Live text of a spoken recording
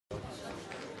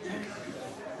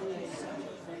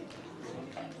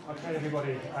Hey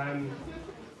everybody,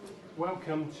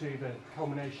 welcome to the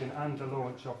culmination and the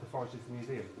launch of the Forest is the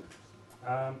Museum.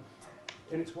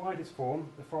 In its widest form,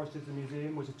 the Forest is the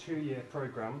Museum was a 2-year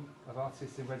programme of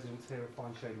artists in residence here at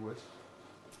Fineshade Wood,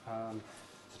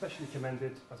 specially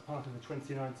commended as part of the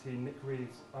 2019 Nick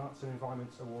Reeves Arts and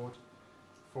Environments Award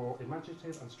for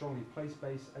imaginative and strongly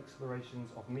place-based explorations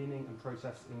of meaning and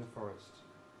process in the forest,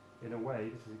 in a way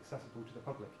that is accessible to the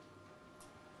public.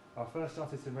 Our first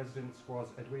artist in residence was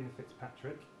Edwina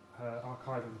Fitzpatrick. Her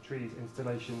Archive of the Trees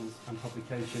installations and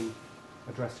publication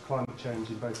addressed climate change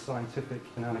in both scientific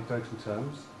and anecdotal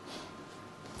terms.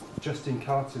 Justin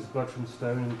Carter's Blood from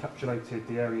Stone encapsulated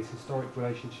the area's historic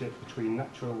relationship between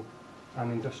natural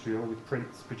and industrial, with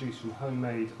prints produced from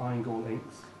homemade iron gall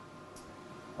inks.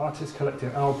 Artist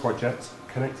collective Owl Project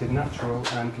connected natural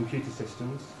and computer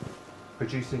systems,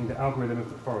 producing the algorithm of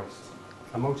the forest,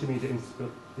 a multimedia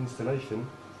installation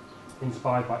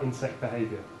inspired by insect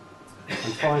behaviour. And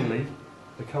finally,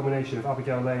 the culmination of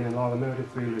Abigail Lane and Lala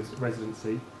Meredith-Vula's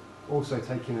residency, also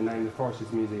taking the name the Forest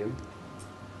is Museum,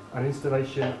 an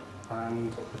installation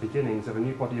and the beginnings of a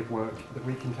new body of work that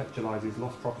recontextualises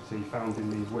lost property found in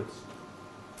these woods.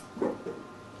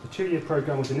 The 2-year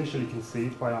programme was initially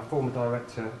conceived by our former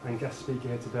director and guest speaker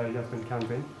here today, Yasmin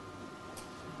Canvin,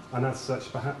 and as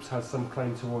such perhaps has some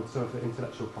claim towards some of the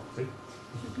intellectual property.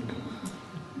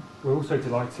 We're also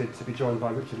delighted to be joined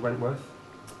by Richard Wentworth,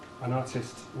 an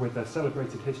artist with a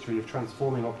celebrated history of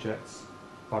transforming objects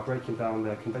by breaking down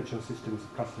their conventional systems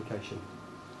of classification.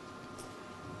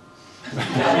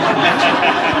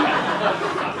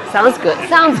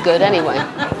 Sounds good anyway.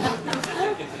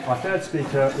 Our third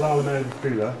speaker, Lala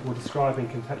Meredith-Vula, will describe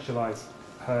and contextualise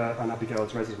her and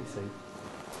Abigail's residency.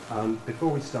 Before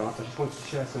we start, I just wanted to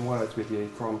share some words with you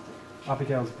from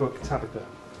Abigail's book, Tabitha.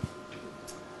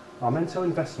 Our mental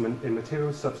investment in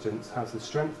material substance has the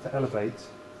strength to elevate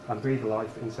and breathe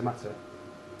life into matter,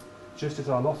 just as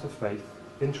our loss of faith,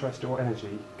 interest or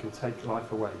energy can take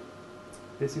life away.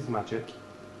 This is magic,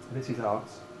 this is art,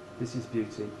 this is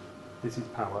beauty, this is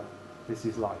power, this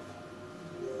is life.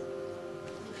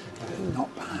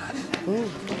 Not bad.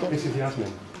 This is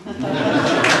Yasmin.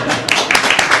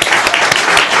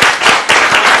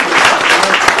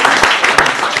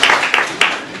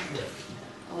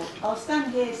 I'll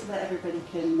stand here so that everybody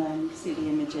can see the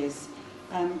images.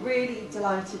 I'm really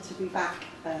delighted to be back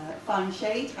at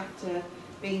Fineshade after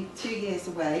being 2 years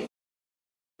away.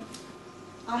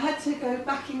 I had to go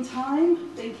back in time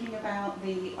thinking about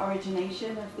the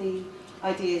origination of the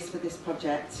ideas for this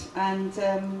project, and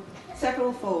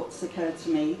several thoughts occurred to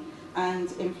me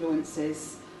and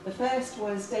influences. The first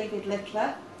was David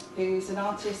Littler, who's an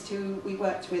artist who we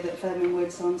worked with at Firmin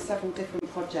Woods on several different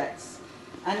projects.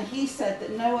 And he said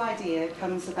that no idea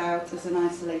comes about as an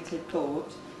isolated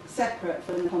thought, separate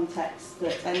from the context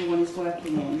that anyone is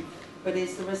working in, but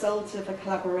is the result of a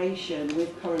collaboration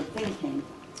with current thinking.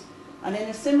 And in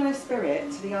a similar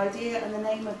spirit, the idea and the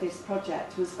name of this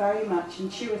project was very much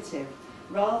intuitive,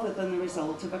 rather than the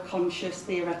result of a conscious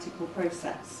theoretical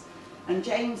process. And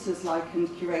James has likened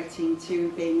curating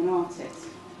to being an artist,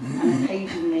 and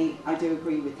occasionally I do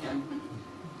agree with him.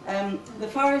 The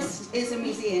Forest is a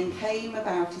Museum came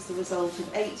about as the result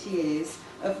of 8 years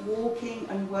of walking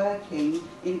and working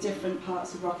in different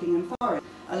parts of Rockingham Forest,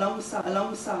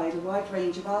 alongside a wide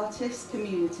range of artists,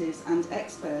 communities and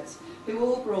experts who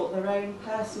all brought their own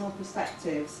personal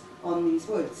perspectives on these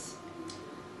woods.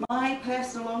 My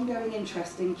personal ongoing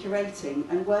interest in curating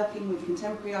and working with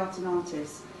contemporary art and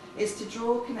artists is to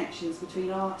draw connections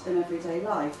between art and everyday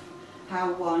life,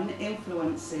 how one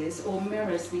influences or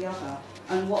mirrors the other,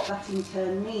 and what that in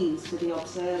turn means to the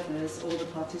observers or the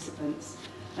participants.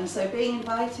 And so being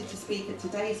invited to speak at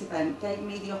today's event gave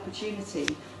me the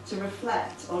opportunity to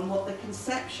reflect on what the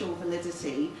conceptual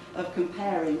validity of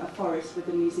comparing a forest with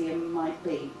a museum might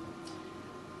be.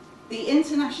 The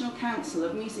International Council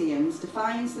of Museums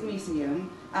defines the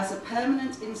museum as a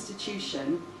permanent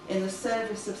institution in the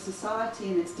service of society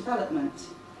and its development,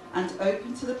 and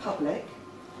open to the public,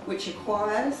 which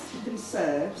acquires,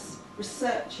 conserves,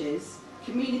 researches,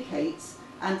 communicates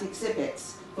and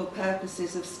exhibits for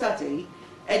purposes of study,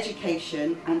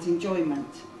 education and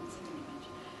enjoyment,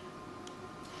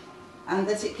 and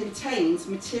that it contains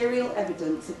material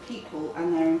evidence of people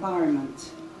and their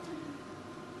environment.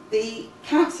 The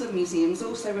Council of Museums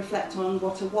also reflect on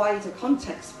what a wider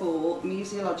context for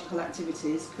museological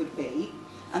activities could be,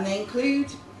 and they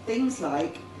include things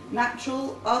like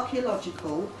natural,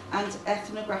 archaeological and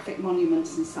ethnographic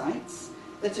monuments and sites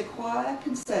that acquire,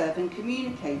 conserve and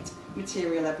communicate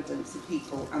material evidence of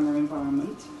people and their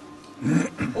environment.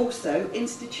 Also,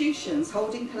 institutions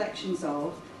holding collections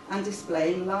of and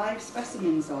displaying live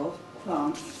specimens of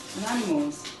plants and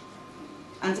animals,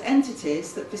 and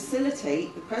entities that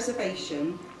facilitate the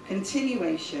preservation,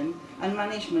 continuation and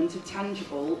management of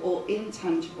tangible or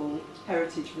intangible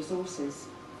heritage resources.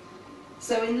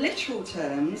 So in literal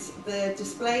terms, the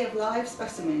display of live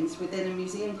specimens within a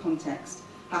museum context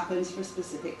happens for a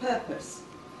specific purpose: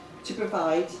 to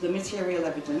provide the material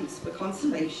evidence for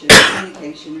conservation,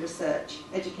 communication, research,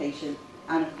 education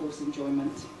and of course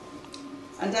enjoyment.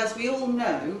 And as we all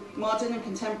know, modern and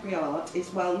contemporary art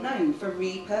is well known for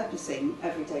repurposing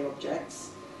everyday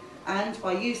objects, and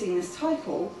by using this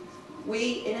title,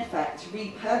 we in effect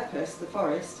repurpose the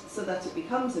forest so that it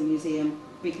becomes a museum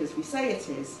because we say it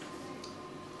is.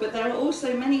 But there are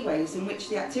also many ways in which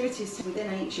the activities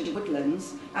within ancient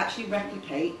woodlands actually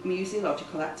replicate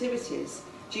museological activities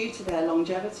due to their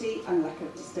longevity and lack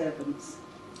of disturbance.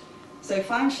 So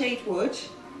Fineshade Wood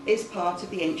is part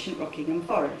of the ancient Rockingham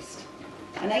Forest.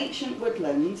 An ancient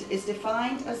woodland is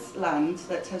defined as land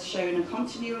that has shown a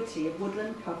continuity of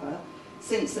woodland cover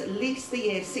since at least the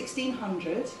year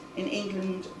 1600 in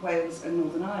England, Wales and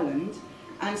Northern Ireland,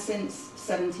 and since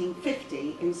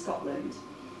 1750 in Scotland.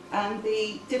 And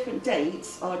the different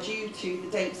dates are due to the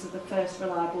dates of the first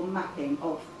reliable mapping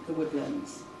of the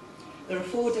woodlands. There are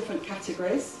 4 different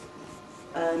categories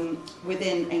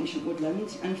within ancient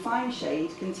woodland, and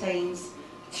Fineshade contains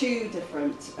 2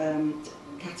 different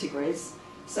categories.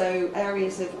 So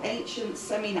areas of ancient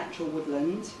semi-natural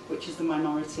woodland, which is the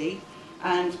minority,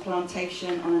 and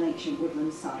plantation on an ancient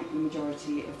woodland site, the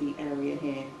majority of the area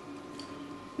here.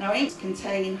 Now, ancients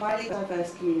contain highly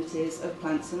diverse communities of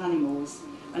plants and animals,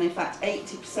 and in fact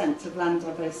 80% of land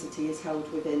diversity is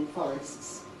held within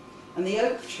forests. And the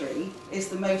oak tree is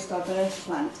the most diverse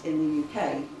plant in the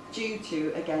UK, due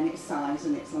to, again, its size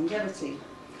and its longevity.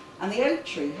 And the oak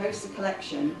tree hosts a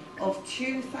collection of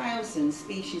 2,000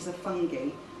 species of fungi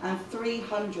and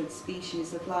 300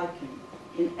 species of lichen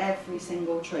in every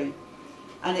single tree.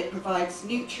 And it provides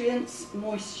nutrients,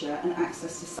 moisture and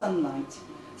access to sunlight.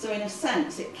 So in a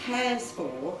sense, it cares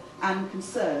for and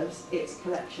conserves its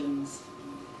collections.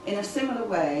 In a similar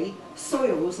way,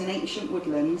 soils in ancient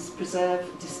woodlands preserve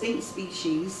distinct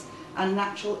species and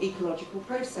natural ecological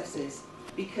processes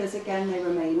because, again, they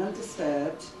remain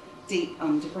undisturbed deep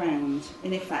underground,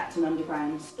 in effect an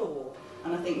underground store.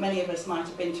 And I think many of us might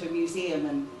have been to a museum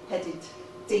and headed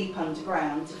deep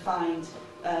underground to find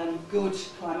good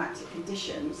climatic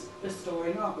conditions for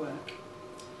storing artwork.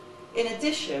 In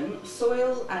addition,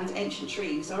 soil and ancient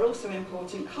trees are also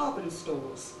important carbon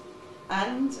stores,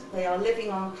 and they are living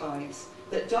archives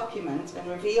that document and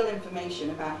reveal information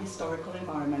about historical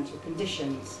environmental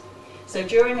conditions. So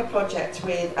during a project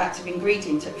with Active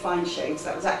Ingredient at Fineshade,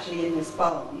 that was actually in this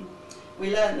barn,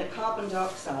 we learned that carbon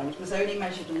dioxide was only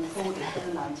measured and recorded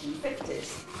in the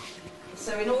 1950s.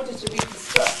 So in order to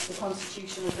reconstruct the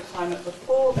constitution of the climate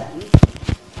before then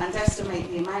and estimate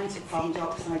the amount of carbon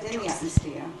dioxide in the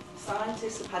atmosphere,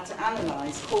 scientists have had to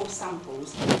analyse core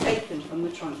samples taken from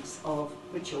the trunks of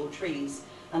mature trees.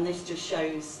 And this just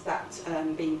shows that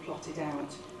being plotted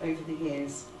out over the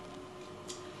years.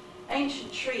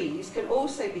 Ancient trees can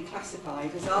also be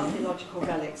classified as archaeological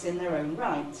relics in their own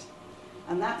right.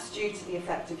 And that's due to the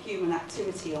effect of human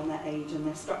activity on their age and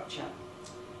their structure.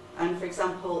 And for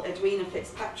example, Edwina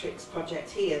Fitzpatrick's project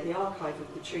here, the Archive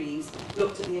of the Trees,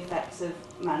 looked at the effects of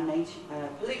man-made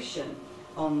pollution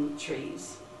on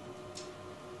trees.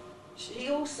 She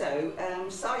also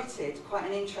cited quite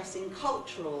an interesting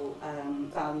cultural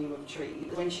value of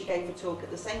trees when she gave a talk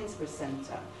at the Sainsbury's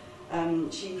Centre.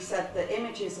 She said that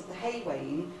images of the hay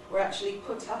wain were actually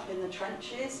put up in the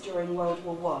trenches during World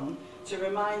War I to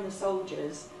remind the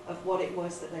soldiers of what it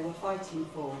was that they were fighting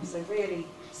for. So really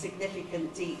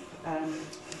significant, deep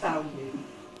value.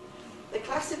 The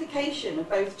classification of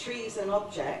both trees and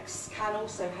objects can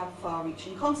also have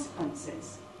far-reaching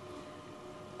consequences.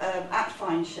 At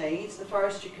Fineshade, the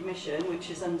Forestry Commission, which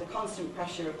is under constant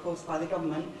pressure, of course, by the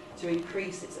government to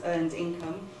increase its earned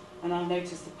income, and I've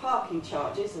noticed the parking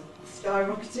charges have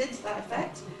skyrocketed to that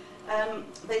effect,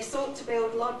 they sought to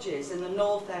build lodges in the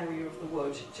north area of the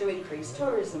wood to increase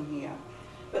tourism here.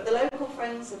 But the local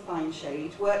Friends of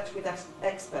Fineshade worked with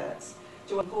experts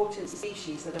to important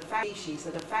species that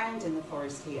are found in the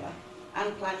forest here,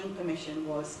 and planning permission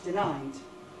was denied.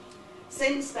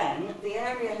 Since then, the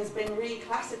area has been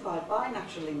reclassified by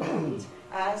Natural England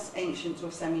as ancient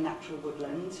or semi-natural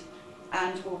woodland,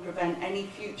 and will prevent any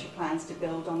future plans to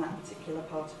build on that particular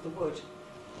part of the wood.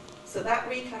 So that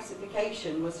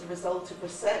reclassification was a result of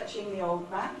researching the old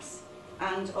maps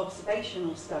and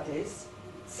observational studies,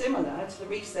 similar to the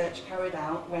research carried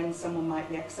out when someone might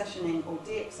be accessioning or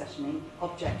deaccessioning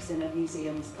objects in a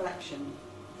museum's collection.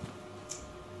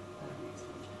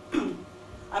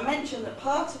 I mentioned that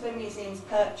part of a museum's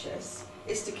purchase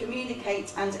is to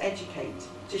communicate and educate,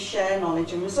 to share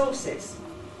knowledge and resources.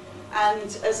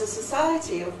 And as a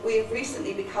society, we have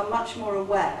recently become much more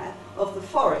aware of the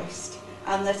forest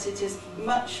and that it is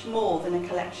much more than a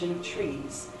collection of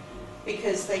trees,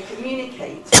 because they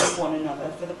communicate with one another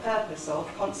for the purpose of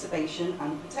conservation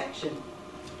and protection.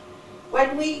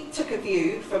 When we took a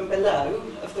view from below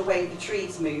of the way the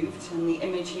trees moved, and the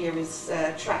image here is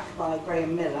tracked by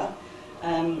Graham Miller,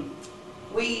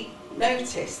 we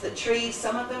noticed that trees,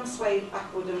 some of them swayed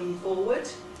backward and forward,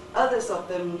 others of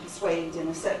them swayed in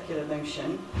a circular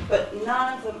motion, but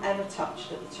none of them ever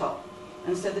touched at the top.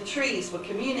 And so the trees were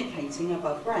communicating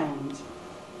above ground.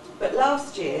 But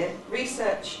last year,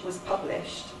 research was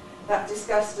published that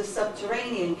discussed a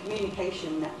subterranean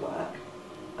communication network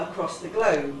across the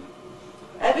globe.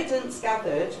 Evidence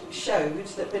gathered showed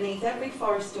that beneath every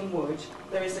forest and wood,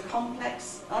 there is a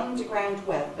complex underground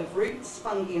web of roots,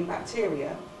 fungi and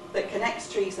bacteria that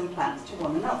connects trees and plants to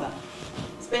one another.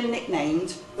 It's been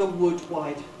nicknamed the Wood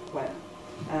Wide Web.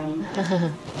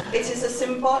 It is a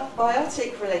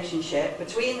symbiotic relationship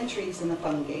between the trees and the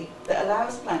fungi that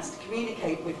allows plants to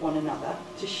communicate with one another,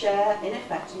 to share, in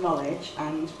effect, knowledge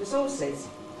and resources.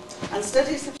 And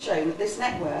studies have shown that this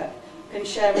network can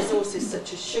share resources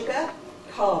such as sugar,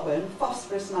 carbon,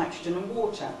 phosphorus, nitrogen and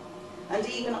water. And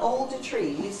even older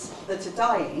trees that are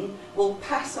dying will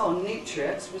pass on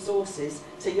nutrients, resources,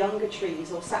 to younger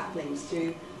trees or saplings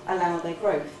to allow their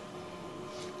growth.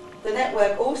 The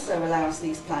network also allows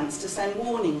these plants to send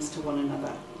warnings to one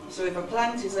another. So if a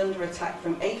plant is under attack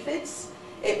from aphids,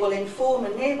 it will inform a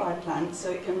nearby plant so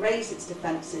it can raise its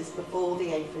defences before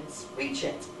the aphids reach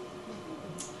it.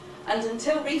 And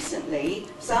until recently,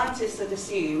 scientists had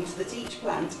assumed that each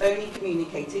plant only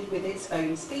communicated with its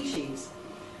own species.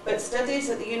 But studies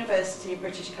at the University of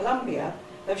British Columbia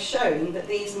have shown that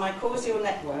these mycorrhizal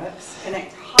networks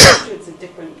connect hundreds of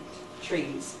different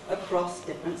trees across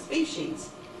different species.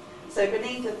 So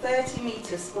beneath a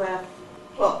 30-metre square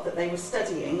plot that they were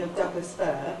studying of Douglas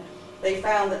fir, they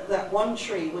found that that one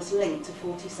tree was linked to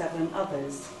 47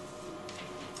 others.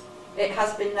 It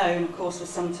has been known, of course, for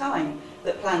some time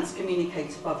that plants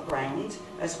communicate above ground,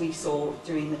 as we saw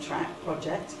during the track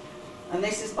project, and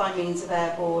this is by means of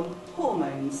airborne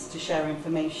hormones to share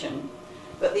information.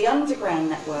 But the underground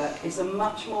network is a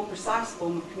much more precise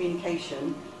form of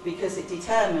communication because it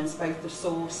determines both the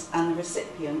source and the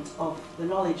recipient of the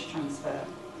knowledge transfer.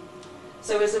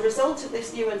 So as a result of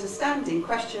this new understanding,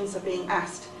 questions are being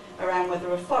asked around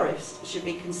whether a forest should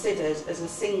be considered as a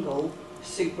single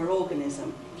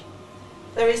superorganism.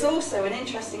 There is also an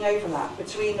interesting overlap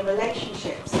between the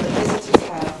relationships that visitors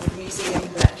have with museum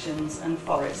collections and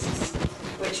forests,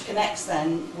 which connects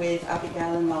then with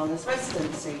Abigail and Lala's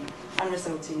residency and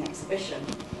resulting exhibition.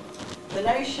 The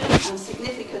notion and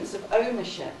significance of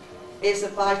ownership is a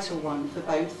vital one for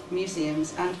both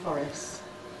museums and forests.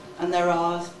 And there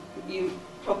are, you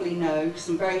probably know,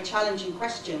 some very challenging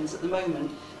questions at the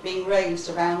moment being raised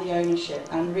around the ownership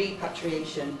and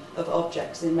repatriation of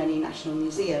objects in many national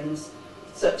museums,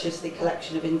 such as the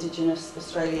collection of Indigenous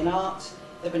Australian art,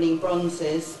 the Benin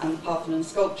bronzes and the Parthenon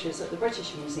sculptures at the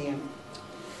British Museum.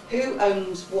 Who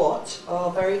owns what are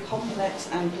very complex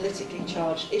and politically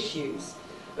charged issues,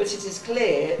 but it is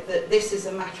clear that this is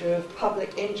a matter of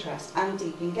public interest and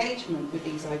deep engagement with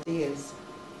these ideas.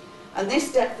 And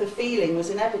this depth of feeling was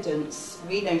in evidence,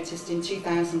 we noticed in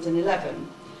 2011,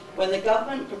 when the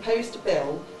government proposed a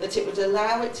bill that it would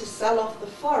allow it to sell off the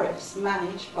forests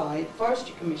managed by the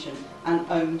Forestry Commission and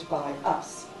owned by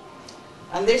us.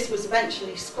 And this was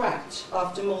eventually scrapped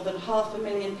after more than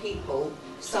 500,000 people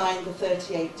signed the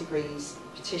 38 Degrees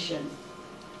petition.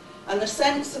 And the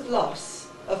sense of loss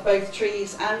of both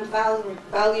trees and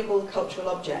valuable cultural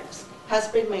objects has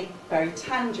been made very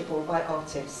tangible by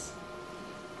artists.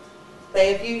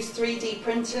 They have used 3D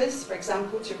printers, for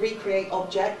example, to recreate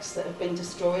objects that have been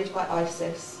destroyed by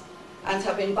ISIS, and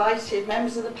have invited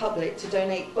members of the public to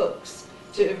donate books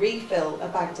to refill a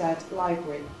Baghdad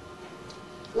library.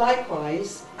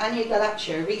 Likewise, Anya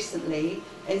Galacho recently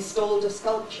installed a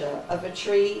sculpture of a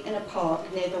tree in a park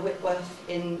near the Whitworth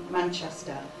in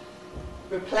Manchester,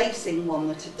 replacing one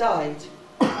that had died.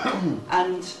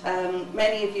 And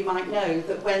many of you might know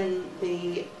that when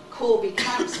the Corby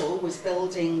Council was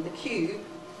building the Cube,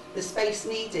 the space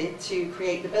needed to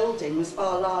create the building was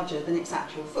far larger than its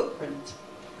actual footprint,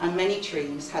 and many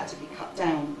trees had to be cut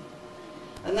down.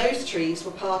 And those trees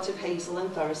were part of hazel and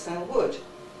Fineshade Wood,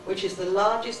 which is the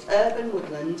largest urban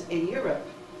woodland in Europe.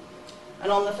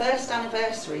 And on the first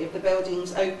anniversary of the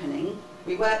building's opening,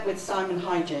 we worked with Simon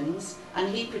Huygens,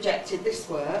 and he projected this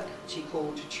work, which he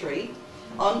called Tree,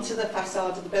 onto the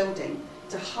facade of the building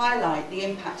to highlight the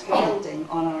impact we're building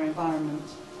on our environment.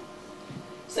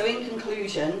 So in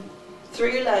conclusion,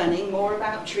 through learning more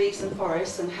about trees and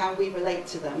forests and how we relate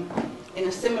to them, in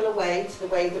a similar way to the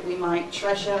way that we might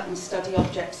treasure and study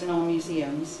objects in our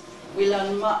museums, we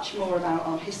learn much more about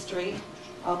our history,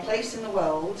 our place in the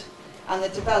world, and the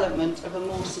development of a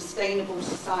more sustainable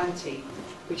society,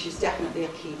 which is definitely a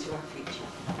key to our future.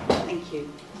 Thank you.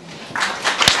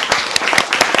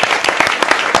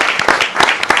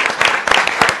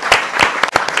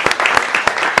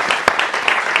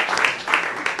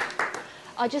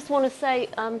 I just want to say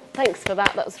thanks for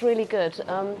that. That was really good.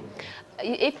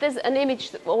 If there's an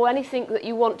image or anything that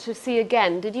you want to see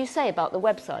again, did you say about the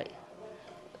website?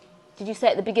 Did you say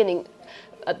at the beginning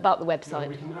about the website? No,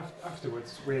 we can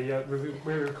afterwards. We're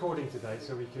recording today,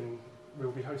 so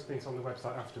we'll be hosting this on the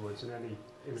website afterwards. And any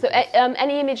images. So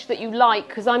any image that you like,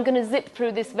 because I'm going to zip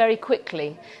through this very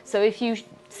quickly. So if you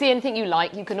see anything you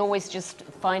like, you can always just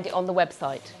find it on the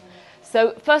website.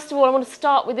 So first of all, I want to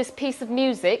start with this piece of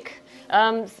music.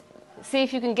 See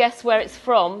if you can guess where it's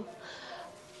from.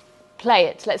 Play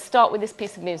it. Let's start with this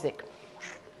piece of music.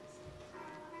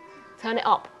 Turn it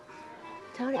up.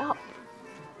 Turn it up.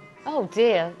 Oh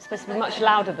dear, it's supposed to be much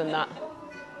louder than that.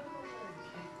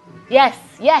 Yes,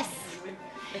 yes.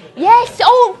 Yes,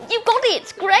 oh, you got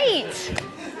it, great.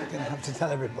 You're going to have to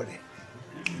tell everybody.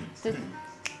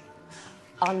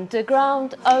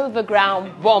 Underground,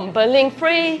 overground, wombling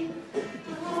free.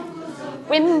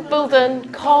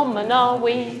 Wimbledon, common are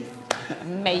we,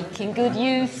 making good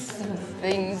use of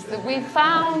things that we've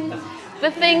found,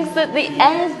 the things that the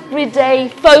everyday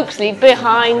folks leave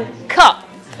behind. Cut.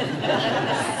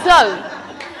 So,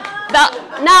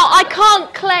 now I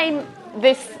can't claim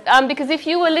this, because if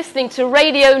you were listening to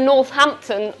Radio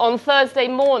Northampton on Thursday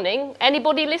morning,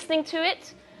 anybody listening to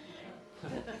it?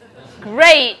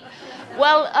 Great.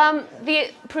 Well,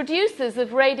 the producers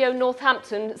of Radio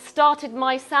Northampton started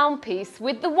my sound piece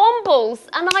with the Wombles,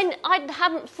 and I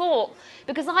hadn't thought,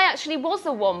 because I actually was a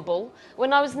Womble.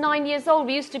 When I was 9 years old,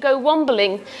 we used to go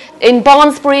wombling in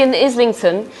Barnsbury and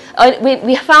Islington.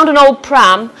 We found an old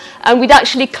pram, and we'd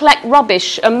actually collect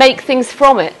rubbish and make things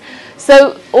from it.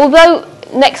 So, although,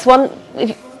 next one,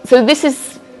 so this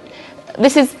is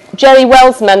Jerry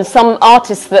Wellsman, some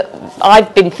artist that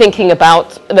I've been thinking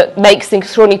about that makes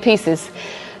extraordinary pieces.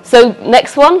 So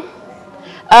next one.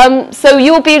 So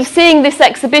you'll be seeing this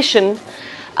exhibition,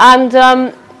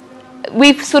 and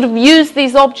we've sort of used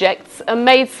these objects and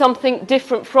made something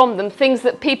different from them, things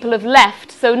that people have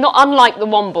left. So not unlike the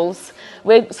Wombles,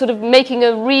 we're sort of making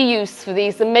a reuse for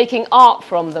these and making art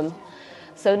from them.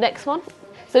 So next one.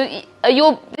 So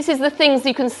this is the things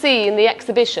you can see in the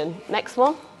exhibition. Next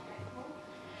one.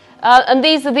 And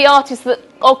these are the artists that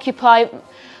occupy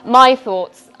my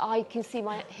thoughts. I can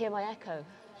hear my echo.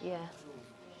 Yeah.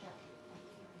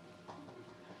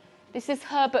 This is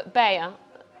Herbert Bayer.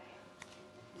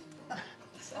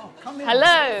 Oh, come in.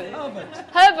 Hello.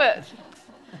 Herbert.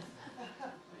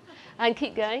 And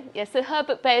keep going. Yeah, so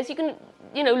Herbert Bayer, you can,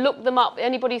 look them up.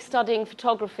 Anybody studying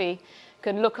photography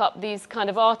can look up these kind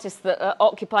of artists that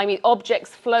occupy me.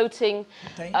 Objects floating.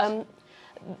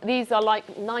 These are like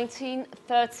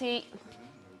 1930.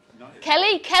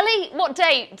 Kelly, what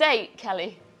date,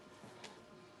 Kelly?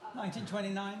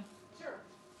 1929. Sure.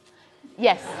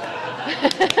 Yes.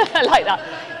 I like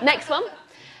that. Next one.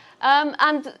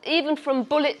 And even from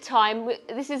Bullet Time,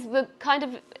 this is the kind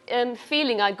of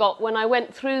feeling I got when I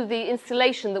went through the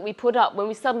installation that we put up, when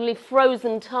we suddenly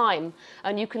frozen time,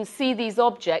 and you can see these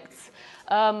objects.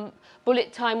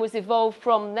 Bullet Time was evolved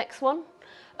from, next one.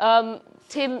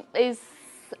 Tim is,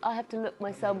 I have to look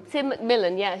myself, Tim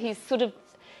Macmillan, yeah,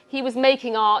 he was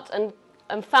making art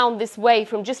and found this way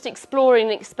from just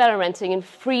exploring and experimenting and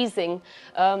freezing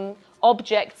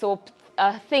objects or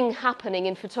a thing happening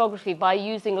in photography by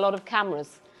using a lot of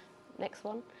cameras. Next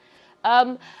one.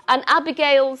 And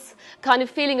Abigail's kind of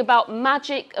feeling about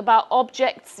magic, about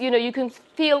objects, you can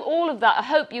feel all of that. I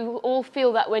hope you all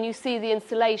feel that when you see the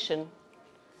installation.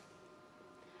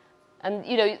 And,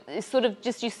 it's sort of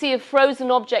just, you see a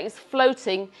frozen object, it's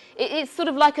floating. It's sort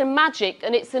of like a magic,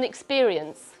 and it's an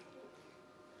experience.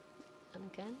 And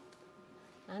again,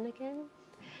 and again.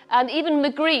 And even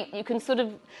Magritte, you can sort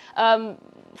of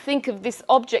think of this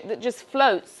object that just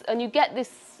floats, and you get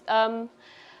this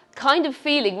kind of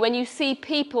feeling when you see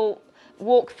people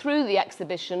walk through the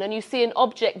exhibition and you see an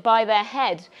object by their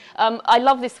head. I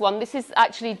love this one. This is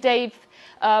actually Dave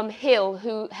Hill,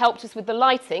 who helped us with the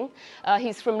lighting.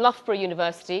 He's from Loughborough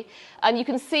University, and you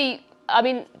can see,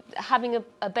 having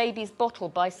a baby's bottle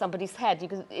by somebody's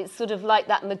head, it's sort of like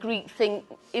that Magritte thing.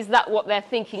 Is that what they're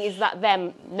thinking? Is that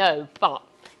them? No, but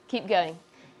keep going.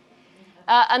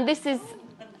 And this is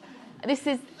This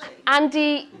is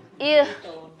Andy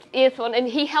Earthorn, and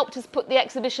he helped us put the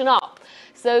exhibition up.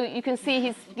 So you can see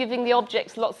he's giving the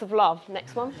objects lots of love.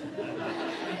 Next one.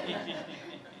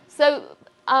 So,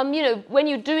 you know, when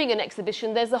you're doing an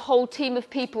exhibition, there's a whole team of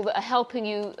people that are helping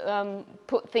you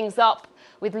put things up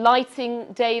with lighting,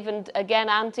 Dave and, again,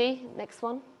 Andy. Next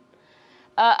one.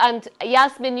 And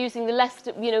Yasmin using the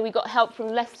Leicester, you know, we got help from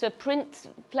Leicester Print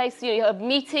Place. You have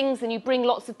meetings and you bring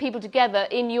lots of people together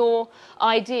in your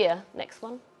idea. Next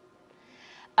one.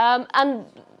 And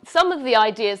some of the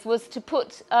ideas was to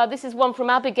put, this is one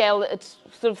from Abigail, that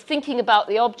sort of thinking about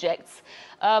the objects,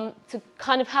 to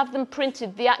kind of have them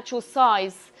printed the actual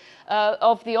size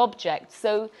of the object.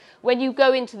 So when you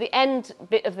go into the end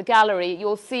bit of the gallery,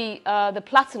 you'll see the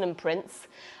platinum prints,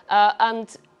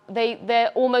 and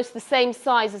they're almost the same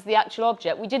size as the actual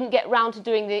object. We didn't get round to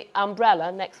doing the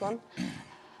umbrella. Next one.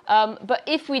 But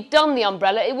if we'd done the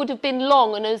umbrella, it would have been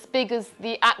long and as big as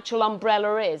the actual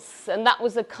umbrella is. And that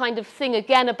was a kind of thing,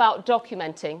 again, about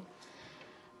documenting.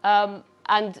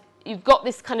 And you've got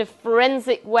this kind of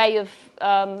forensic way of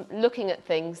looking at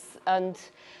things. And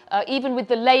even with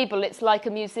the label, it's like a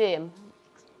museum.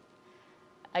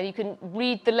 And you can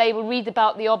read the label, read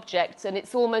about the objects, and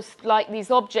it's almost like these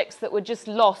objects that were just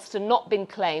lost and not been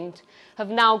claimed have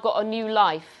now got a new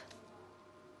life.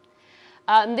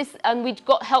 And we'd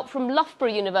got help from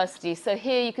Loughborough University. So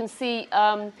here you can see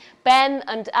Ben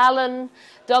and Alan,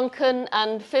 Duncan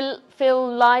and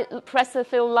Professor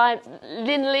Phil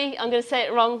Linley, I'm going to say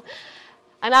it wrong,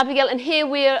 and Abigail. And here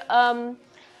we're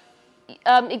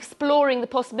exploring the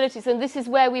possibilities. And this is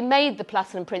where we made the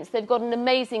platinum prints. They've got an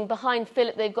amazing, behind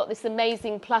Philip, they've got this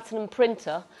amazing platinum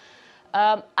printer.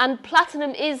 And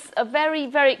platinum is a very,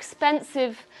 very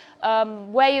expensive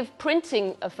way of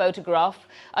printing a photograph,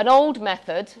 an old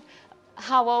method.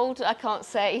 How old? I can't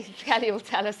say. Kelly will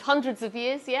tell us. Hundreds of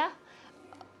years, yeah?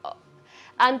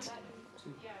 And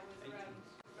yeah, it was around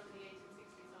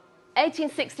from the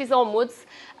 1860s onwards.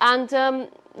 And,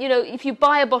 you know, if you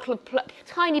buy a bottle of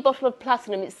tiny bottle of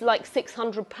platinum, it's like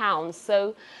 £600.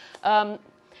 So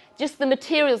just the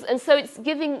materials. And so it's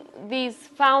giving these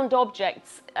found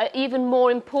objects even more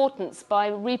importance by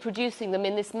reproducing them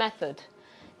in this method.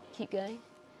 Keep going.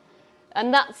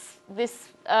 And that's this,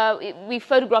 we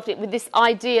photographed it with this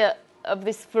idea of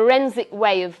this forensic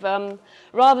way of,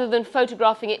 rather than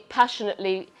photographing it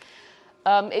passionately,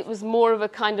 it was more of a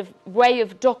kind of way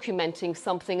of documenting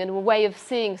something and a way of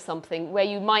seeing something where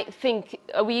you might think,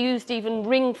 we used even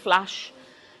ring flash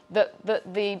that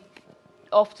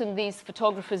often these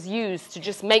photographers use to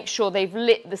just make sure they've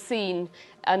lit the scene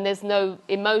and there's no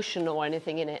emotion or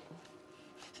anything in it.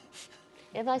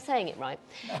 Am I saying it right?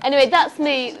 Anyway, that's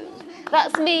me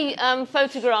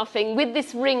photographing with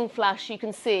this ring flash, you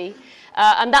can see.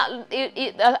 And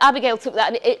that Abigail took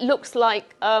that, and it looks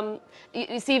like,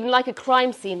 it's even like a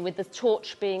crime scene with the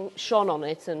torch being shone on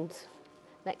it. And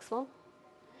next one.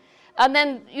 And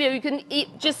then, you know,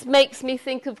 it just makes me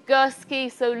think of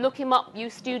Gursky, so look him up, you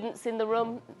students in the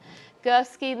room.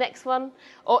 Gursky, next one.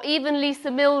 Or even Lisa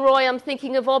Milroy, I'm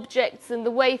thinking of objects and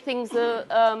the way things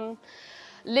are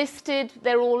listed,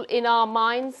 they're all in our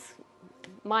minds.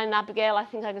 Mine and Abigail, I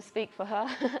think I can speak for her.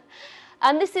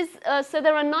 And this is, so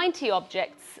there are 90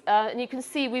 objects, and you can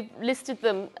see we've listed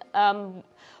them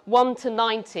 1 to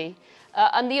 90.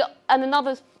 And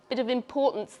another bit of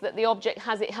importance that the object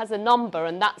has, it has a number,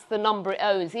 and that's the number it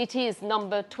owns. It is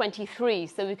number 23,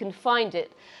 so we can find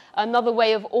it. Another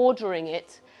way of ordering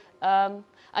it. And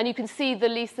you can see the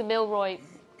Lisa Milroy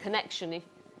connection.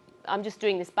 I'm just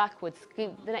doing this backwards.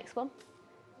 The next one.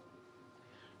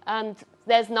 And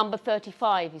there's number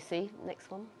 35, you see.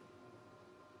 Next one.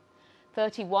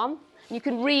 31. You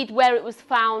can read where it was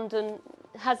found and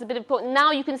has a bit of point.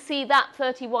 Now you can see that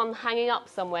 31 hanging up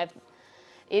somewhere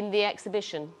in the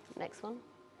exhibition. Next one.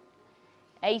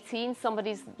 18.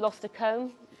 Somebody's lost a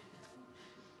comb.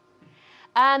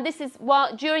 And this is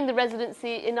during the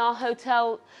residency in our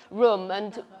hotel room,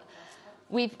 and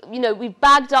we've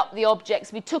bagged up the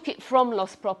objects. We took it from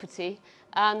lost property,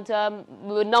 and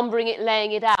we were numbering it,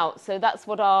 laying it out. So that's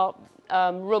what our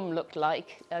room looked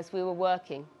like as we were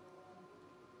working.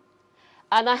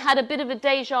 And I had a bit of a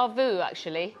déjà vu,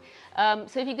 actually.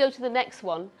 So if you go to the next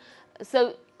one.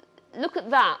 So look at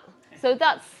that. So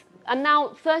that's, and now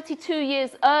 32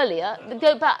 years earlier,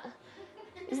 go back.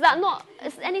 Is that not,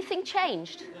 has anything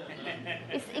changed?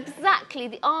 It's exactly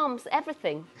the arms,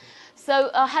 everything. So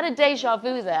I had a déjà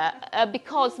vu there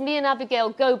because me and Abigail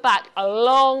go back a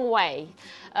long way.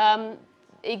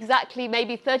 Exactly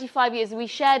maybe 35 years. We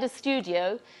shared a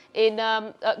studio in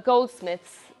at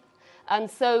Goldsmiths, and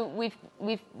so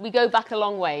we go back a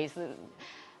long ways.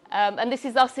 And this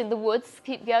is us in the woods.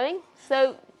 Keep going.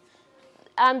 So,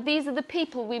 and these are the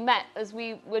people we met as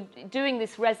we were doing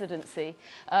this residency.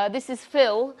 This is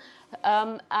Phil,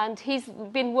 and he's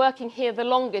been working here the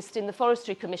longest in the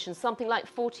Forestry Commission, something like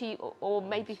 40 or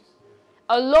maybe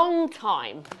a long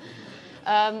time.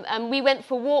 And we went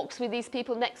for walks with these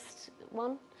people. Next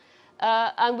one.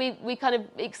 And we kind of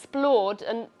explored,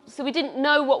 and so we didn't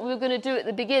know what we were going to do at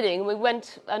the beginning. We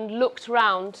went and looked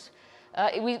around.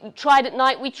 We tried at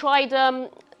night. We tried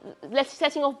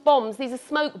setting off bombs. These are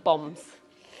smoke bombs.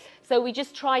 So we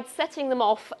just tried setting them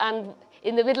off and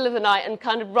in the middle of the night and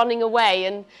kind of running away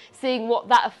and seeing what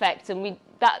that effect. And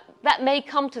that may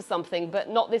come to something, but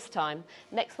not this time.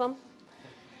 Next one.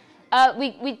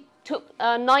 We took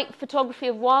night photography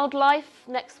of wildlife.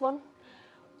 Next one.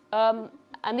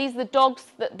 And these are the dogs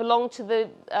that belong to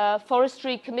the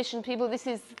Forestry Commission people. This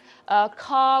is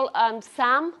Carl and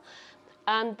Sam,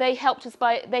 and they helped us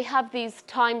they have these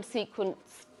time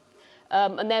sequence,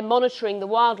 and they're monitoring the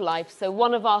wildlife. So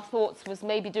one of our thoughts was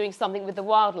maybe doing something with the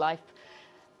wildlife,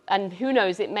 and who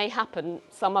knows, it may happen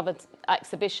some other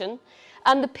exhibition.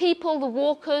 And the people, the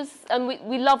walkers, and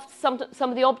we loved some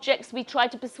of the objects. We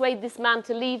tried to persuade this man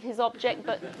to leave his object,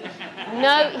 but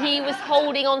no, he was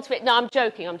holding on to it. No, I'm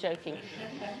joking.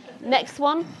 Next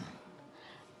one.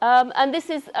 And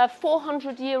this is a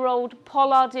 400-year-old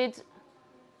pollarded,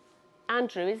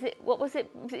 Andrew, what was it?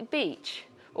 Was it beech?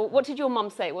 Or what did your mum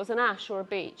say? It was an ash or a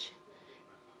beech?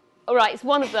 All right, it's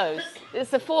one of those.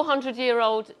 It's a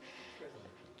 400-year-old,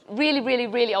 really, really,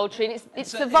 really old tree. And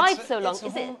it's survived so long.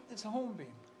 It's a hornbeam.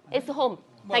 It's a horn.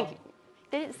 Well, Thank you.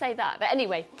 Didn't say that, but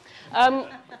anyway.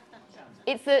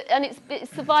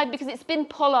 It's survived because it's been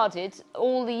pollarded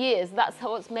all the years. That's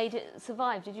how it's made it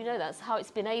survive. Did you know that's how it's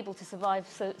been able to survive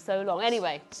so long?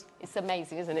 Anyway, it's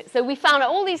amazing, isn't it? So we found out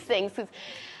all these things,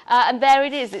 and there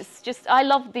it is. It's just, I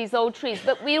love these old trees.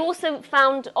 But we also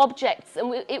found objects,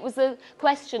 and it was a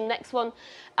question, next one,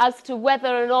 as to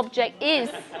whether an object is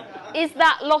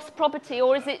that lost property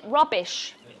or is it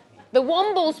rubbish? The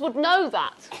Wombles would know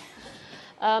that.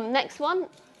 Next one.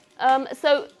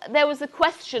 So there was a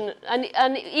question,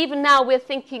 and even now we're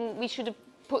thinking we should have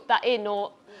put that in,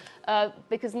 or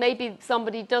because maybe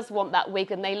somebody does want that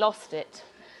wig and they lost it,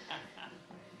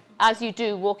 as you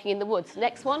do walking in the woods.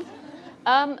 Next one.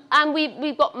 And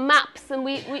we've got maps, and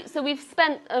so we've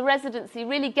spent a residency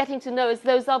really getting to know as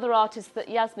those other artists that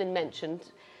Yasmin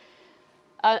mentioned,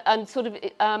 and sort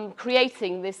of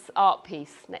creating this art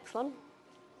piece. Next one.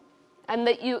 And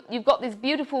that you've got these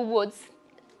beautiful woods.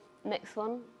 Next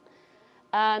one.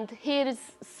 And here is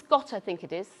Scott, I think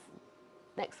it is.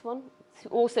 Next one. It's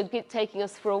also taking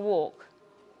us for a walk.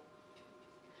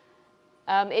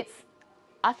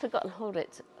 I've forgotten, hold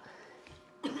it.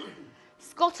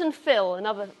 Scott and Phil,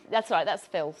 that's right, that's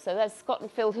Phil. So there's Scott and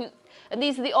Phil, and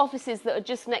these are the offices that are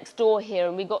just next door here,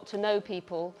 and we got to know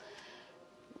people.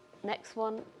 Next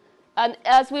one. And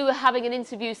as we were having an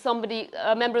interview,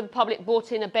 a member of the public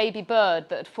brought in a baby bird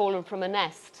that had fallen from a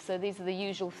nest. So these are the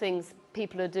usual things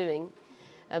people are doing.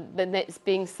 But it's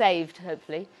being saved,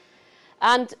 hopefully.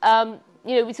 And,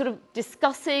 we're sort of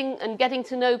discussing and getting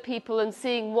to know people and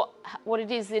seeing what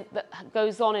it is that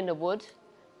goes on in a wood.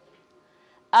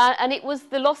 And it was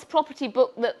the Lost Property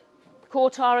book that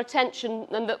caught our attention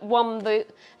and that won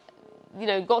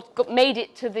made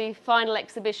it to the final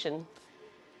exhibition.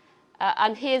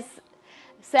 And here's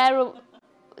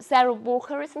Sarah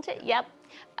Walker, isn't it? Yep.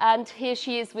 And here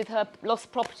she is with her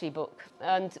Lost Property book.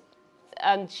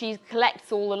 And she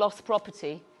collects all the lost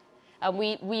property, and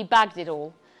we bagged it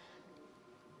all.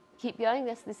 Keep going.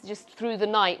 This is just through the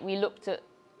night. We looked at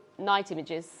night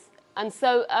images, and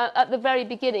so at the very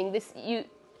beginning,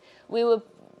 we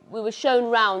were shown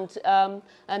round,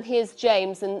 and here's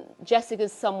James, and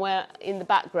Jessica's somewhere in the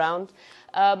background,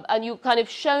 and you're kind of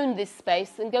shown this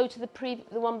space, and go to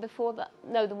the one before that.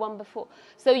 No, the one before.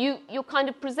 So you're kind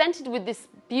of presented with this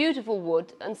beautiful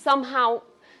wood, and somehow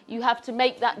you have to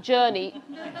make that journey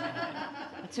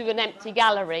to an empty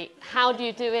gallery. How do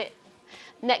you do it?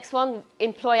 Next one,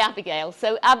 employ Abigail.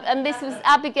 So, and this was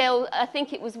Abigail, I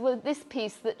think it was this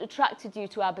piece that attracted you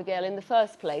to Abigail in the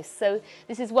first place. So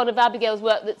this is one of Abigail's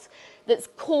work that's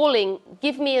calling,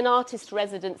 give me an artist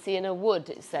residency in a wood,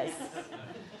 it says.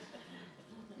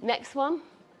 Next one.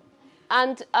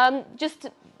 And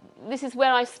this is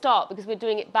where I start, because we're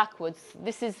doing it backwards.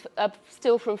 This is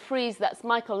still from Frieze. That's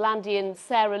Michael Landy and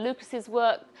Sarah Lucas's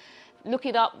work. Look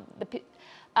it up.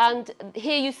 And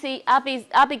here you see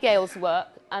Abigail's work,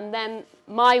 and then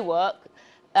my work,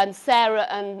 and Sarah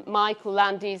and Michael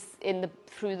Landy's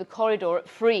through the corridor at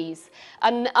Frieze.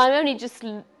 And I'm only just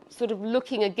sort of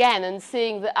looking again and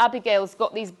seeing that Abigail's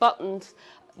got these buttons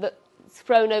that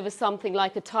thrown over something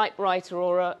like a typewriter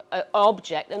or an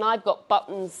object, and I've got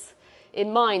buttons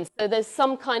in mind. So there's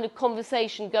some kind of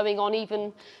conversation going on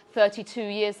even 32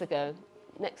 years ago.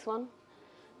 Next one.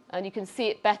 And you can see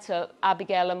it better,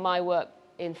 Abigail and my work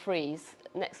in frieze.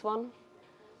 Next one.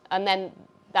 And then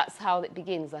that's how it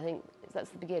begins, I think. That's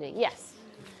the beginning. Yes.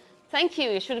 Thank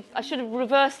you. I should have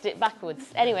reversed it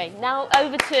backwards. Anyway, now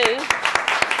over to... Yay!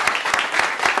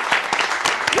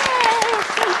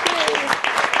 Thank you.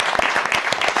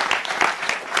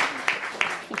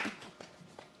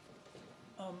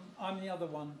 I'm the other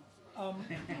one.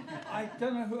 I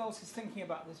don't know who else is thinking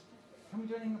about this. Can we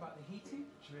do anything about the heating?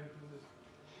 Should we open this?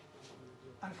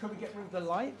 And could we get rid of the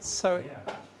lights so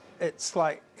it's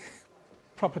like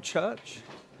proper church?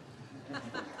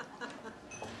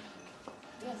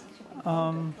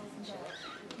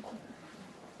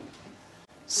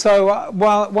 So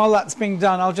while that's being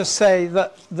done, I'll just say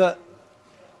that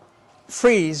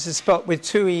frieze is spelt with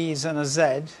 2 E's and a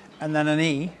Z and then an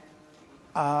E.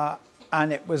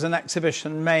 And it was an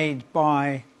exhibition made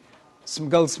by some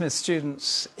Goldsmith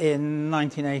students in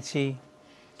 1988.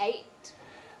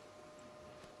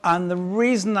 And the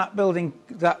reason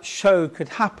that show could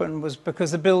happen was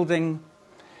because the building,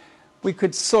 we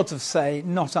could sort of say,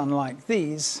 not unlike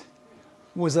these,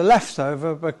 was a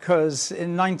leftover because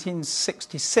in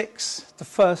 1966, the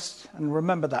first, and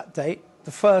remember that date,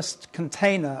 the first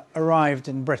container arrived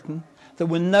in Britain. There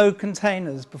were no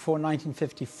containers before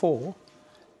 1954.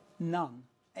 None,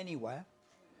 anywhere.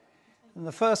 And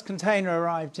the first container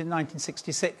arrived in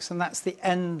 1966, and that's the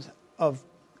end of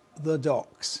the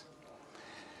docks.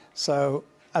 So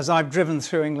as I've driven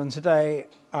through England today,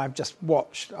 I've just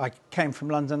watched, I came from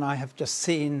London, I have just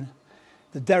seen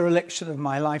the dereliction of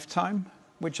my lifetime,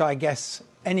 which I guess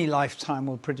any lifetime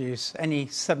will produce, any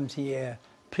 70-year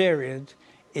period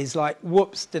is like,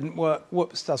 whoops, didn't work,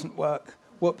 whoops, doesn't work,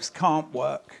 whoops, can't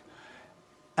work,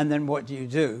 and then what do you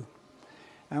do?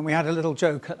 And we had a little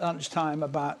joke at lunchtime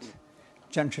about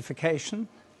gentrification.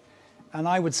 And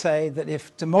I would say that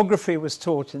if demography was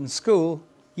taught in school,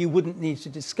 you wouldn't need to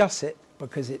discuss it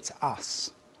because it's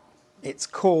us. It's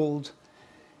called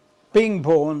being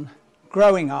born,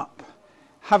 growing up,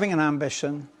 having an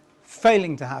ambition,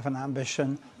 failing to have an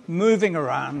ambition, moving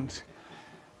around,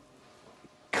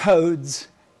 codes.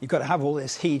 You've got to have all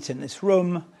this heat in this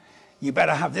room. You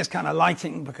better have this kind of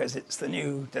lighting because it's the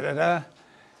new da-da-da.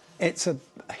 It's a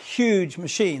huge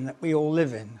machine that we all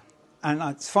live in. And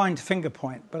it's fine to finger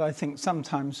point, but I think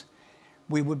sometimes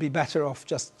we would be better off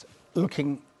just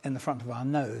looking in the front of our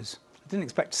nose. I didn't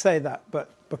expect to say that,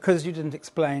 but because you didn't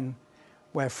explain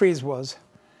where frieze was,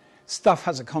 stuff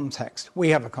has a context. We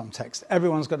have a context.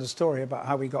 Everyone's got a story about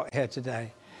how we got here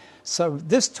today. So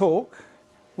this talk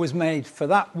was made for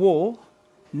that wall.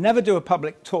 Never do a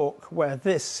public talk where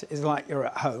this is like you're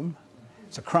at home.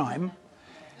 It's a crime.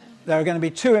 There are going to be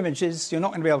 2 images. You're not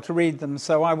going to be able to read them,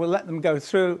 so I will let them go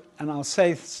through and I'll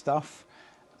say stuff,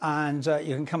 and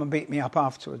you can come and beat me up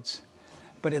afterwards.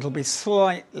 But it'll be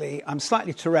I'm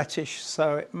slightly Tourette-ish,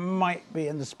 so it might be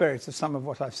in the spirit of some of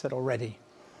what I've said already.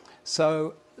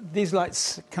 So these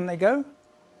lights, can they go?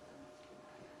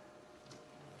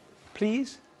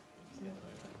 Please?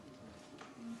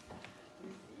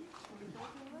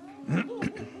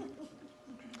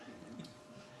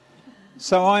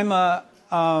 So I'm a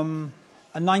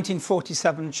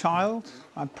 1947 child.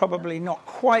 I'm probably not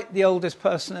quite the oldest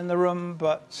person in the room,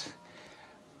 but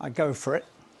I go for it.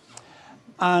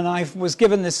 And I was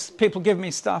given this, people give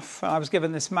me stuff. I was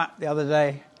given this map the other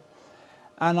day.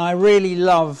 And I really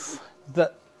love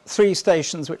that 3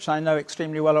 stations, which I know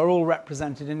extremely well, are all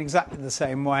represented in exactly the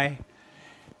same way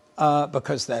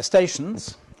because they're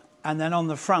stations. And then on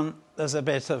the front, there's a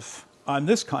bit of, I'm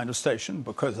this kind of station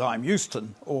because I'm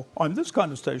Euston, or I'm this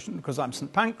kind of station because I'm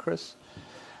St Pancras.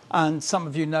 And some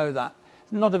of you know that.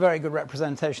 Not a very good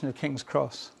representation of King's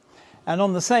Cross. And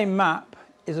on the same map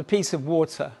is a piece of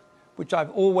water, which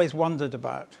I've always wondered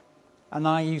about. And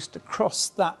I used to cross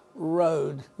that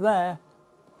road there,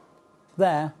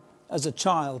 as a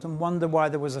child, and wonder why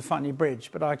there was a funny bridge.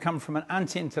 But I come from an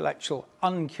anti-intellectual,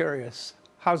 uncurious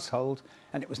household,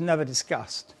 and it was never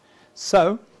discussed.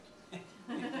 So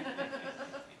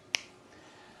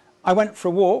I went for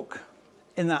a walk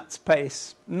in that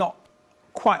space, not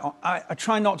quite. I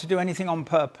try not to do anything on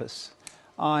purpose.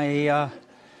 I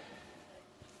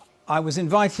was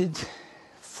invited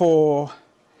for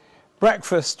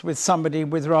breakfast with somebody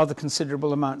with rather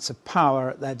considerable amounts of power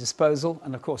at their disposal,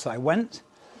 and of course I went,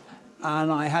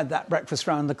 and I had that breakfast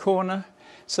round the corner.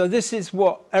 So this is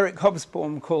what Eric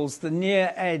Hobsbawm calls the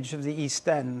near edge of the East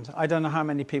End. I don't know how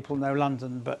many people know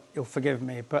London, but you'll forgive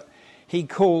me. But he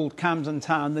called Camden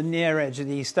Town the near edge of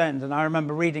the East End. And I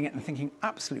remember reading it and thinking,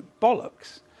 absolute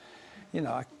bollocks. You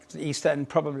know, the East End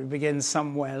probably begins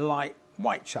somewhere like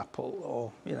Whitechapel,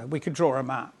 or, you know, we could draw a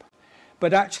map.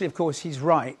 But actually, of course, he's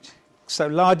right. So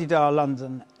La-di-da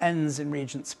London ends in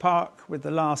Regent's Park with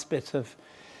the last bit of,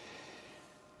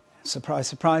 surprise,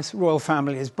 surprise, royal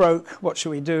family is broke. What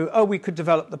should we do? Oh, we could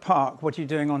develop the park. What are you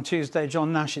doing on Tuesday?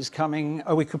 John Nash is coming.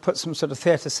 Oh, we could put some sort of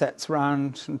theatre sets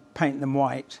round and paint them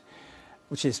white,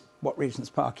 which is what Regent's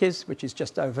Park is, which is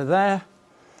just over there.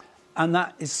 And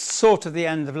that is sort of the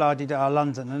end of La-di-da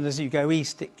London. And as you go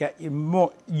east, it gets you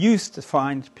more used to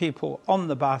find people on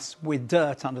the bus with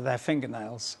dirt under their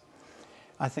fingernails.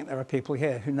 I think there are people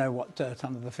here who know what dirt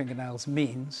under the fingernails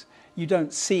means. You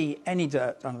don't see any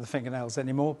dirt under the fingernails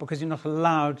anymore because you're not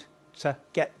allowed to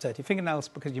get dirty fingernails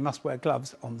because you must wear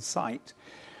gloves on site.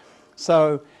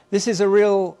 So this is a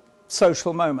real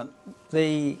social moment.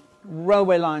 The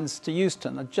railway lines to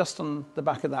Euston are just on the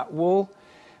back of that wall.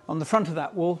 On the front of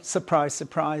that wall, surprise,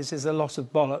 surprise, is a lot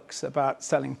of bollocks about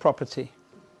selling property.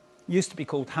 It used to be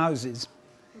called houses.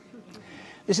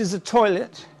 This is a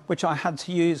toilet, which I had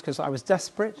to use because I was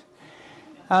desperate.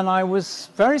 And I was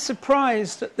very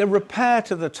surprised at the repair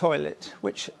to the toilet,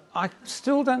 which I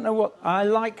still don't know what... I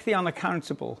like the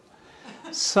unaccountable.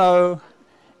 So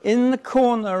in the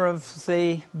corner of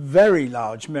the very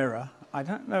large mirror, I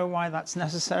don't know why that's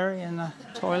necessary in a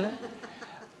toilet,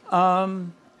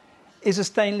 is a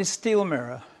stainless steel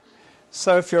mirror.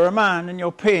 So if you're a man and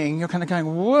you're peeing, you're kind of going,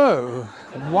 whoa,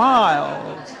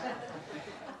 wild.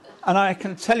 And I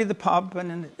can tell you the pub,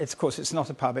 and it's, of course it's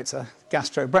not a pub, it's a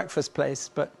gastro breakfast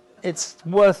place, but it's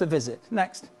worth a visit.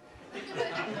 Next.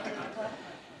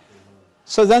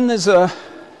 So then there's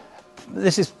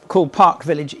this is called Park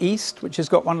Village East, which has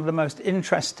got one of the most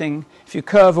interesting, if you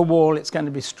curve a wall, it's going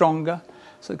to be stronger.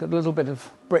 So it's got a little bit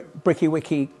of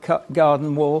bricky-wicky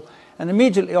garden wall. And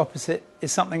immediately opposite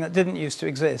is something that didn't used to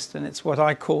exist, and it's what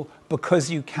I call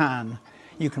because you can.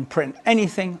 You can print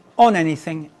anything, on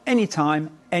anything,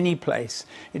 anytime, any place.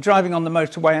 You're driving on the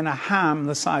motorway and a ham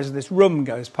the size of this room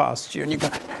goes past you, and you go...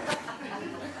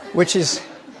 Which is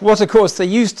what, of course, they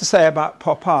used to say about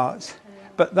pop art,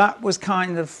 but that was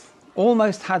kind of...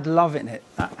 almost had love in it.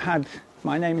 That had,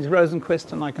 my name is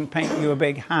Rosenquist and I can paint you a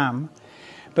big ham.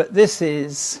 But this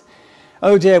is,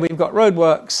 oh dear, we've got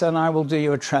roadworks and I will do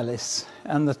you a trellis.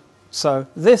 And so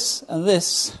this and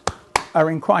this are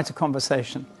in quite a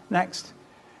conversation. Next.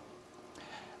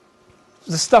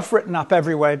 The stuff written up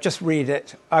everywhere, just read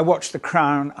it. I watch The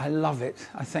Crown, I love it.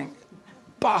 I think,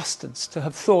 bastards to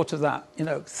have thought of that. You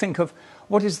know, think of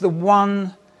what is the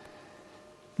one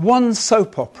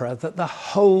soap opera that the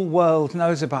whole world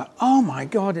knows about. Oh my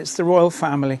God, it's the royal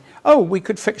family. Oh, we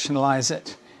could fictionalize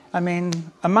it. I mean,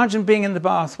 imagine being in the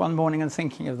bath one morning and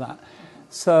thinking of that.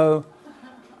 So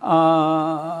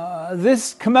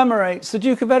this commemorates the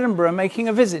Duke of Edinburgh making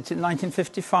a visit in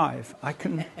 1955. I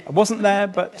wasn't there,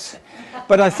 but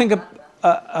I think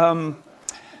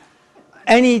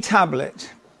any tablet,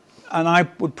 and I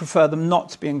would prefer them not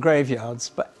to be in graveyards,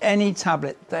 but any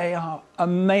tablet, they are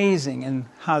amazing in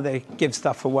how they give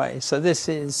stuff away. So this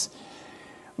is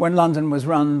when London was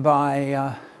run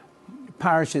by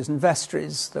parishes and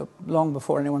vestries, long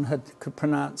before anyone could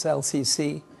pronounce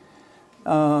LCC.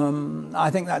 I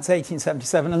think that's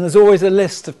 1877, and there's always a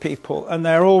list of people, and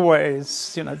they're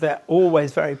always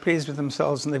very pleased with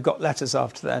themselves, and they've got letters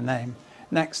after their name.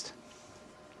 Next.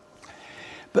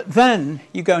 But then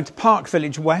you go into Park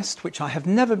Village West, which I have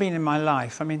never been in my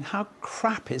life. I mean, how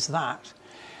crap is that?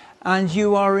 And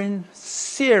you are in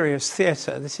serious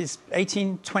theatre. This is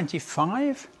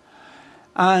 1825.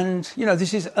 And, you know,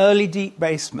 this is early deep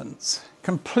basements,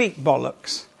 complete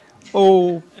bollocks,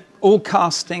 all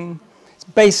casting. It's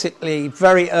basically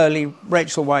very early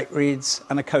Rachel White-Reads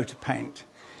and a coat of paint.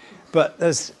 But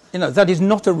there's, you know, that is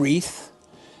not a wreath.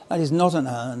 That is not an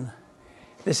urn.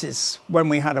 This is when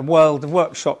we had a world of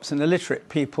workshops and illiterate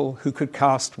people who could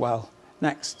cast well.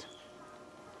 Next.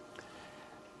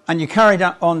 And you carry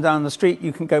on down the street.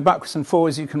 You can go backwards and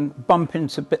forwards. You can bump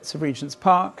into bits of Regent's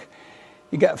Park.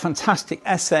 You get a fantastic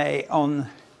essay on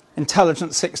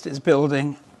intelligent 60s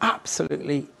building,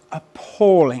 absolutely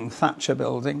appalling Thatcher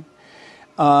building.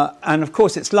 And of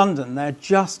course, it's London. They're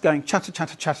just going chatter,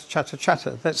 chatter, chatter, chatter,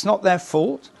 chatter. That's not their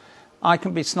fault. I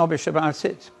can be snobbish about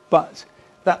it, but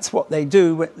that's what they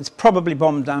do. It's probably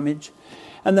bomb damage.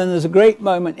 And then there's a great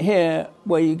moment here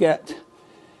where you get,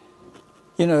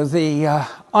 you know, the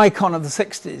icon of the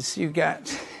 60s. You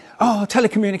get,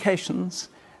 telecommunications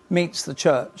meets the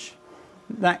church.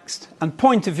 Next. And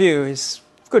point of view is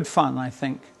good fun, I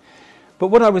think. But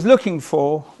what I was looking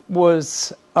for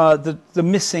was the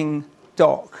missing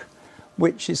dock,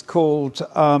 which is called,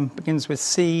 begins with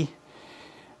C.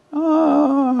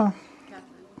 No,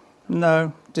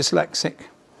 dyslexic.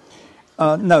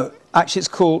 No, actually it's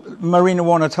called, Marina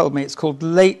Warner told me it's called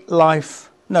late life,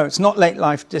 no, it's not late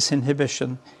life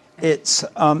disinhibition. It's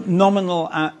nominal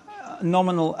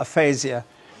aphasia.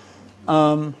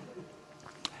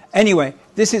 Anyway,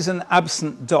 this is an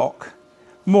absent dock,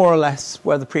 more or less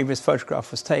where the previous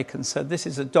photograph was taken. So this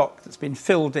is a dock that's been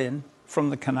filled in from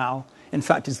the canal. In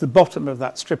fact, it's the bottom of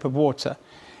that strip of water,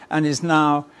 and is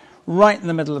now right in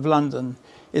the middle of London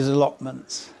is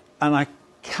allotments. And I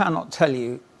cannot tell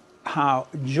you how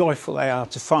joyful they are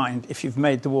to find if you've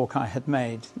made the walk I had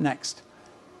made. Next.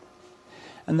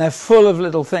 And they're full of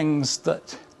little things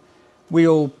that we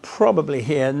all probably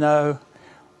here know.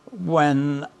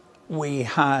 When we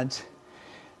had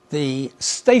the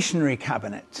stationery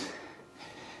cabinet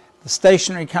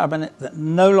that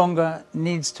no longer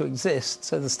needs to exist.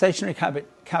 So the stationery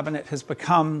cabinet has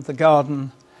become the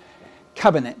garden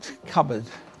cupboard.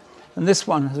 And this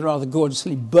one has rather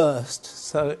gorgeously burst,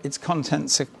 so its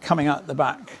contents are coming out the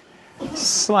back.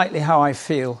 Slightly how I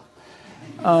feel.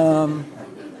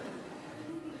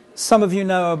 Some of you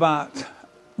know about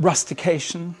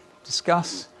rustication,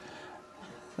 discuss.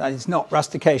 That is not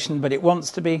rustication, but it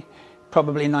wants to be,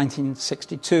 probably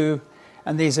 1962.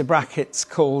 And these are brackets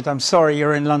called, I'm sorry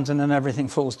you're in London and everything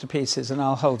falls to pieces and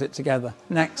I'll hold it together.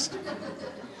 Next.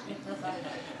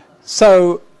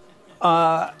 So,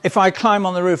 if I climb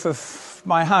on the roof of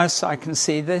my house, I can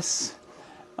see this.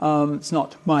 It's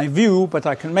not my view, but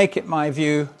I can make it my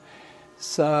view.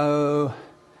 So,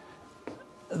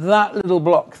 that little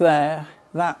block there,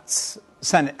 that's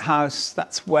Senate House.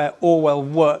 That's where Orwell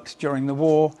worked during the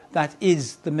war. That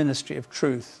is the Ministry of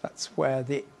Truth. That's where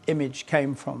the image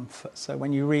came from. So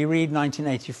when you reread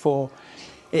 1984,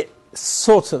 it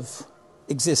sort of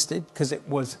existed because it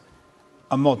was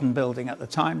a modern building at the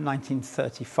time,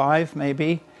 1935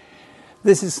 maybe.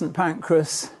 This is St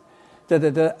Pancras,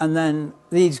 and then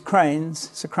these cranes,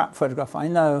 it's a crap photograph, I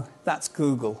know, that's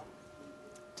Google.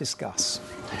 Discuss.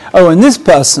 Oh, and this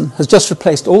person has just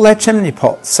replaced all their chimney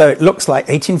pots, so it looks like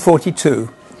 1842.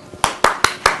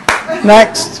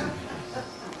 Next.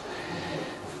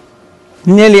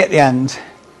 Nearly at the end.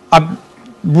 I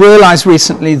realised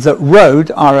recently that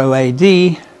road,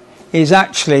 R-O-A-D, is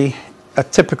actually a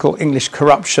typical English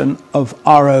corruption of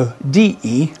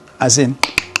R-O-D-E, as in.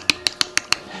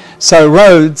 So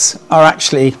roads are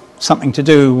actually something to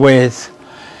do with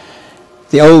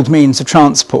the old means of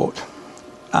transport.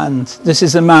 And this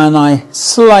is a man I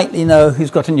slightly know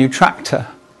who's got a new tractor,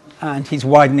 and he's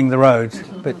widening the road,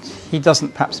 but he doesn't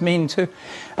perhaps mean to.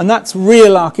 And that's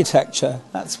real architecture.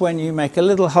 That's when you make a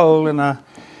little hole in a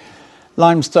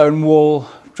limestone wall,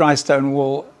 dry stone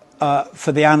wall,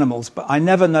 for the animals. But I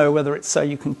never know whether it's so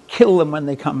you can kill them when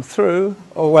they come through,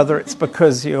 or whether it's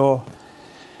because you're...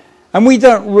 And we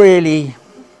don't really...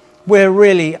 We're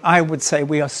really, I would say,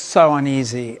 we are so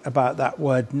uneasy about that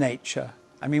word nature.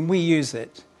 I mean, we use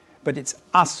it, but it's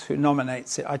us who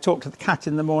nominates it. I talk to the cat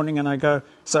in the morning and I go,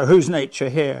 so who's nature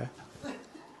here?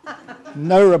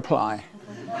 No reply.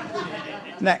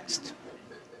 Next.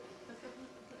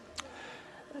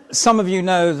 Some of you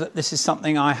know that this is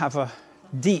something I have a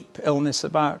deep illness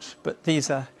about, but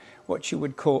these are what you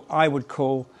would call, I would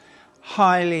call,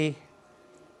 highly,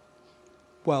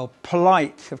 well,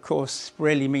 polite, of course,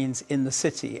 really means in the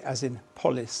city, as in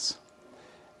polis,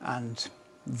 and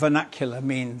vernacular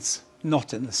means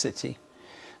not in the city.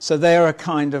 So they are a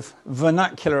kind of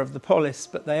vernacular of the polis,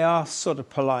 but they are sort of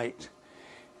polite.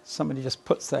 Somebody just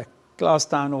puts their glass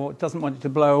down or doesn't want it to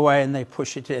blow away and they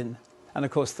push it in. And of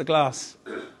course the glass,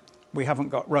 we haven't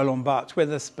got Roland Barthes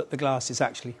with us, but the glass is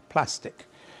actually plastic.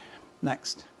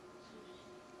 Next.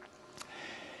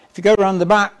 If you go around the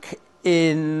back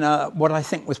in what I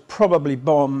think was probably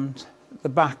bombed, the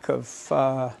back of,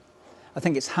 I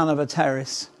think it's Hanover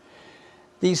Terrace,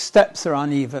 these steps are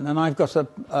uneven, and I've got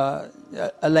a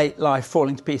late life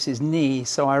falling to pieces knee,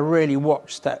 so I really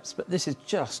watch steps, but this is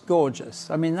just gorgeous.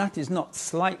 I mean, that is not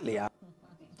slightly out.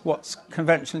 What's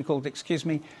conventionally called, excuse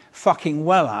me, fucking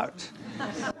well out.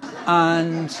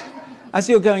 And as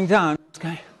you're going down, it's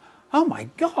going, oh my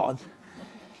God.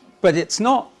 But it's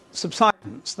not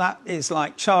subsidence. That is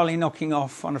like Charlie knocking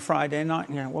off on a Friday night.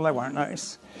 You know, well, they won't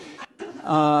notice.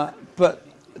 But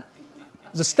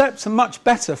the steps are much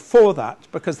better for that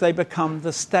because they become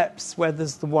the steps where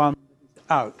there's the one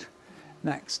out.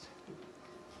 Next.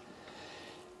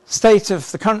 State of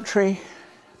the country.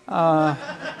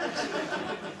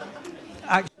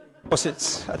 Actually, of course,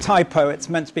 it's a typo. It's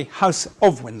meant to be House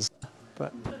of Windsor.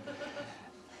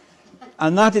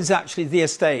 And that is actually the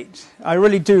estate. I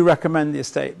really do recommend the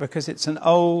estate because it's an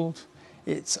old,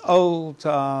 It's old,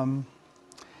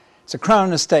 it's a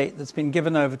Crown estate that's been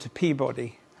given over to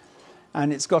Peabody,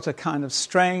 and it's got a kind of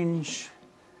strange,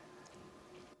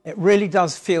 it really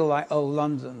does feel like old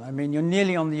London. I mean, you're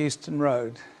nearly on the Euston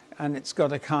Road, and it's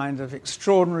got a kind of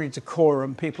extraordinary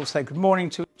decorum. People say good morning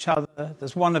to each other.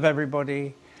 There's one of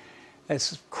everybody.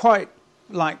 It's quite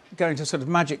like going to sort of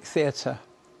magic theatre,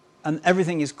 and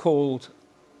everything is called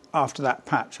after that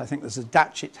patch. I think there's a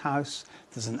Datchet house,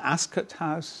 there's an Ascot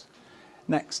house.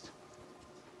 Next.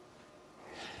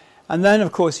 And then,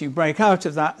 of course, you break out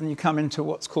of that and you come into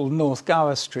what's called North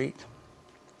Gower Street.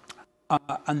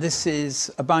 And this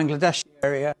is a Bangladeshi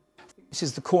area. This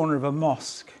is the corner of a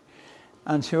mosque.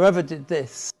 And whoever did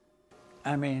this,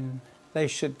 I mean, they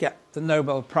should get the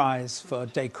Nobel Prize for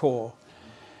decor,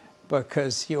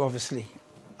 because you obviously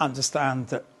understand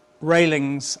that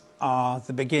railings are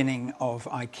the beginning of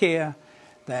IKEA.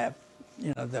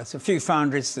 There's a few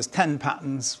foundries, there's 10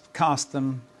 patterns, cast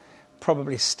them,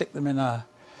 probably stick them in a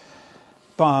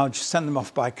barge, send them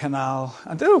off by canal,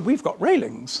 and we've got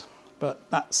railings. But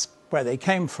that's where they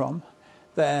came from.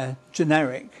 They're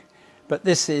generic. But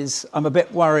this is, I'm a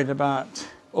bit worried about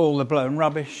all the blown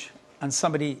rubbish, and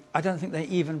somebody, I don't think they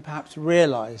even perhaps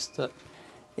realised that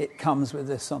it comes with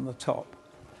this on the top.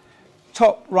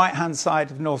 Top right-hand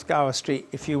side of North Gower Street,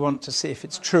 if you want to see if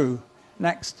it's true.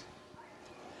 Next.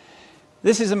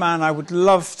 This is a man I would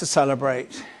love to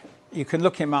celebrate. You can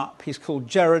look him up. He's called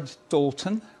Gerard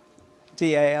Dalton,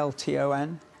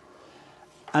 D-A-L-T-O-N,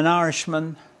 an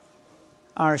Irishman,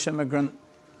 Irish immigrant,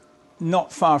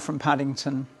 not far from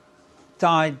Paddington,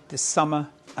 died this summer.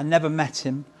 I never met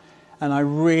him, and I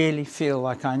really feel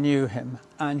like I knew him.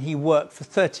 And he worked for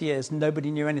 30 years.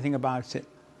 Nobody knew anything about it.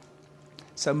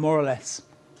 So more or less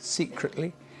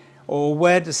secretly. Or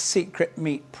where does secret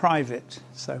meet private?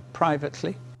 So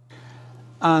privately.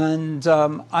 And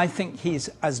I think he's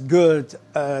as good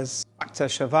as Dr.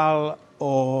 Cheval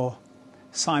or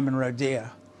Simon Rodier.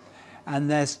 And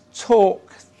there's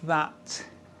talk that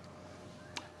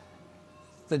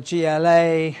the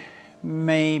GLA,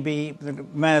 maybe the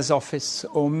Mayor's Office,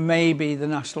 or maybe the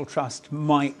National Trust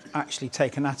might actually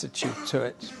take an attitude to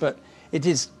it. But it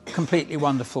is completely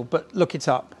wonderful. But look it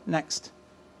up. Next.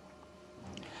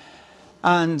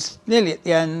 And nearly at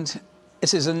the end,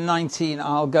 this is a 19,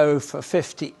 I'll go for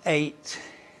 58.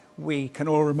 We can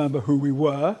all remember who we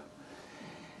were.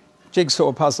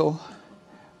 Jigsaw puzzle,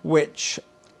 which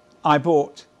I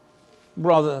bought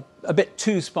rather a bit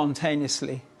too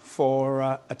spontaneously for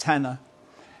a tenner.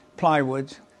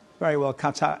 Plywood, very well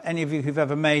cut out. Any of you who've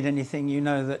ever made anything, you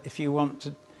know that if you want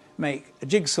to make a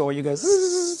jigsaw, you go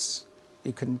zzz.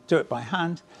 You can do it by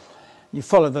hand. You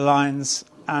follow the lines,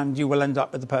 and you will end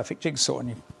up with the perfect jigsaw, and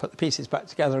you put the pieces back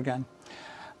together again.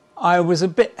 I was a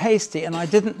bit hasty, and I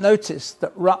didn't notice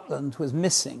that Rutland was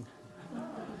missing.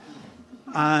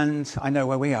 And I know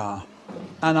where we are.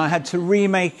 And I had to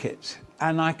remake it.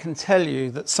 And I can tell you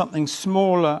that something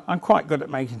smaller, I'm quite good at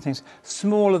making things,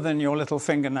 smaller than your little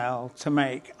fingernail to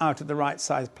make out of the right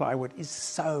size plywood is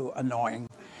so annoying.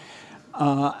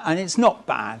 And it's not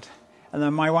bad. And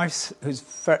then my wife, who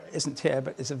isn't here,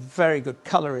 but is a very good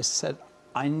colourist, said,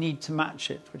 I need to match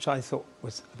it, which I thought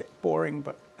was a bit boring,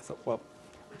 but I thought, well,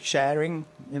 sharing,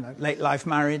 late life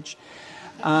marriage.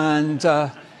 And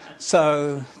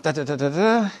so,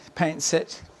 paints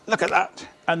it, look at that.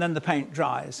 And then the paint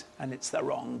dries, and it's the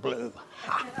wrong blue.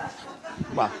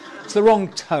 Well, it's the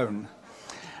wrong tone.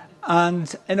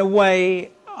 And in a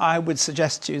way, I would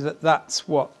suggest to you that that's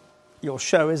what your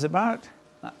show is about.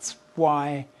 That's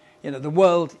why, the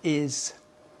world is...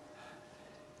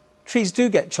 Trees do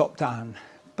get chopped down,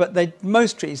 but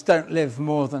most trees don't live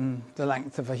more than the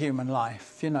length of a human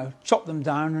life. Chop them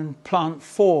down and plant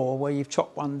 4 where you've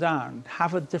chopped 1 down.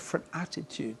 Have a different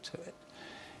attitude to it.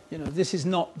 This is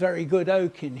not very good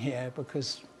oak in here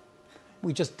because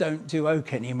we just don't do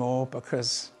oak anymore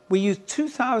because we use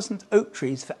 2,000 oak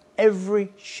trees for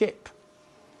every ship.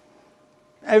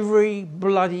 Every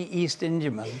bloody East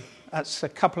Indiaman, that's a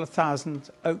couple of thousand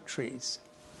oak trees.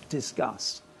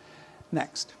 Discuss.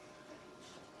 Next.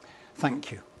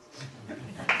 Thank you.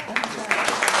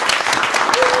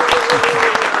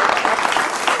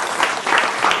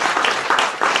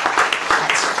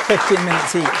 That's 15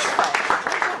 minutes each.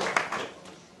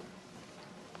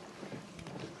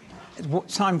 What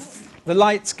time? The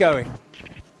light's going.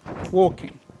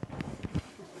 Walking.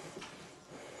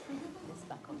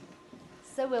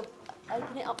 So we'll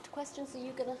open it up to questions. Are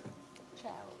you going to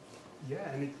chair?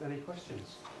 Yeah, any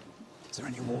questions? Is there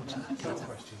any water? No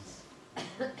questions.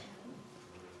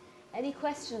 Any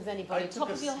questions, anybody? Top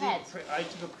of your head. I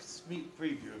took a sneak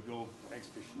preview of your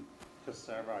exhibition, just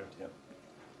arrived here.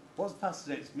 what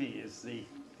fascinates me is the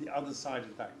other side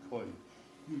of that coin.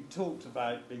 You talked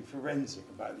about being forensic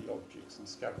about the objects and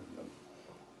discovering them,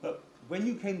 but when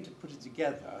you came to put it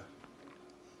together,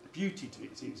 beauty to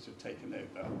it seems to have taken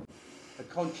over. A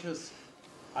conscious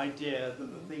idea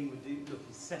that the thing would look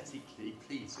aesthetically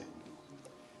pleasing.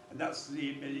 And that's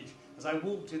the image. As I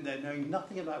walked in there, knowing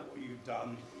nothing about what you've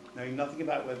done, knowing nothing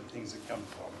about where the things have come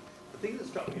from, the thing that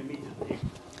struck me immediately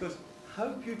was how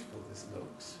beautiful this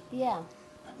looks. Yeah.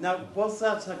 Now, was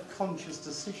that a conscious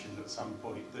decision at some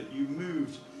point that you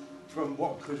moved from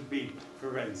what could have been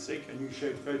forensic, and you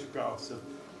showed photographs of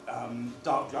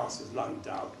dark glasses lined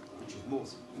up, which is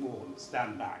more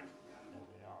stand back, there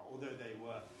they are, although they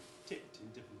were tipped in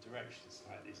different directions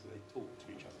slightly, so they talk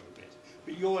to each other a bit.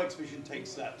 But your exhibition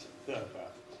takes that further.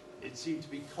 It seemed to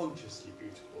be consciously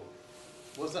beautiful.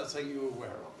 Was that something you were aware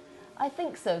of? I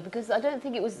think so, because I don't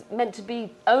think it was meant to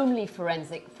be only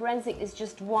forensic. Forensic is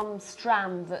just one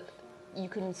strand that you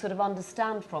can sort of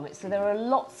understand from it. So there are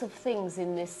lots of things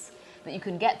in this that you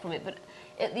can get from it. But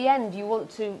at the end, you want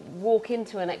to walk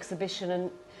into an exhibition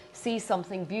and see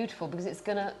something beautiful because it's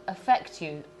going to affect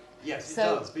you. Yes, it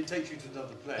does. But it takes you to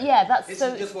another place. Yeah, that's it's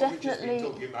so. Just it's what definitely. We've just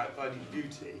been talking about finding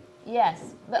beauty. Yes,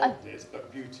 but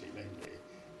but beauty mainly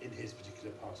in his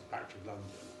particular part of Factory London.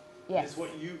 Yes. It's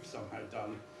what you've somehow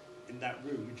done in that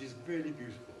room, which is really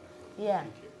beautiful. Yeah.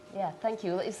 Thank you. Yeah, thank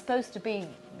you. Well, it's supposed to be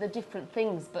the different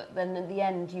things, but then at the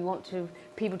end you want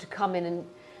people to come in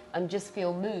and just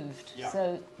feel moved. Yeah.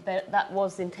 So that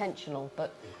was intentional,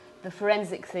 but the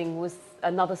forensic thing was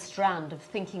another strand of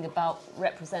thinking about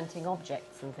representing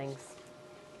objects and things.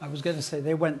 I was going to say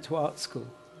they went to art school.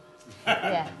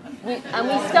 Yeah, we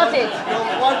studied.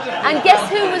 And guess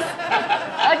who was...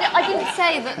 I didn't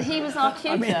say that he was our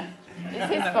tutor.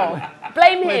 It's his fault.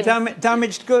 Blame him.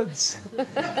 Damaged goods.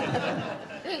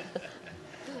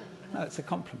 No, it's a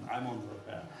compliment. I'm on the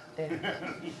repair.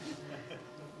 Yeah.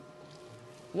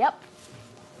 Yep.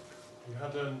 You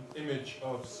had an image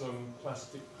of some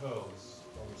plastic pearls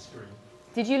on the screen.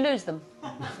 Did you lose them?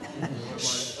 I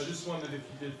just wondered if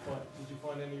you did you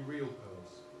find any real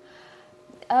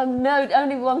pearls? No,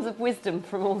 only ones of wisdom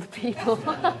from all the people.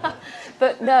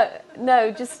 But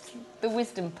no, just the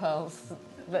wisdom pearls.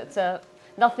 But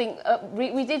nothing.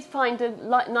 We did find a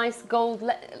nice gold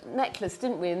necklace,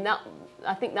 didn't we? And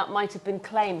I think that might have been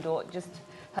claimed, or it just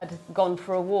had gone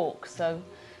for a walk. So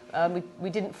we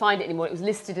didn't find it anymore. It was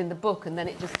listed in the book, and then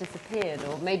it just disappeared,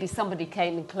 or maybe somebody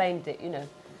came and claimed it.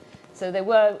 So there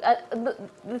were.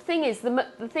 The thing is,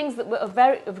 the things that were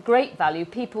of great value,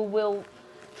 people will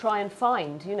try and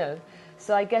find,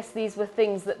 So I guess these were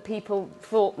things that people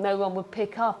thought no one would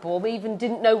pick up, or even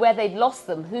didn't know where they'd lost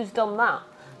them. Who's done that?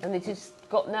 And they just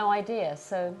got no idea.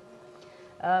 So,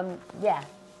 yeah,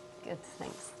 good,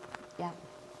 thanks. Yeah.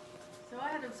 So I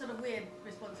had a sort of weird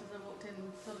response as I walked in,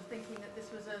 sort of thinking that this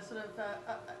was a sort of,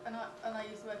 and I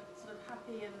use the word sort of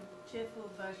happy and cheerful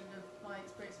version of my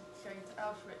experience of going to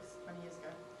Auschwitz 20 years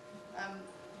ago.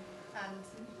 And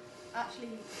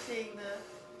actually seeing the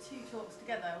two talks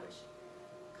together, which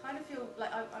kind of feel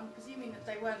like I'm presuming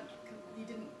that you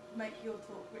didn't make your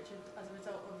talk, Richard, as a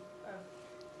result of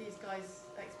these guys'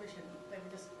 exhibition. They were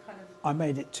just kind of... I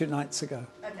made it 2 nights ago.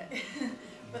 Okay.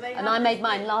 But and I made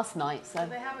mine last night, so...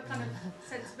 They have a kind of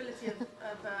sensibility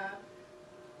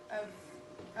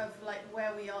of like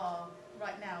where we are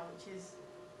right now, which is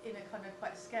in a kind of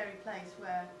quite scary place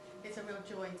where it's a real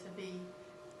joy to be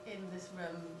in this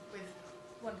room with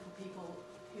wonderful people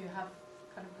who have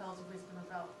kind of pearls of wisdom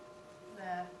about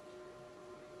their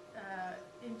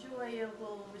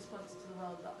enjoyable response to the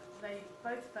world. They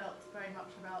both felt very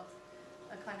much about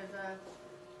a kind of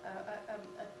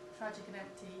a tragic and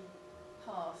empty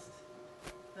past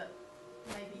that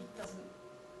maybe doesn't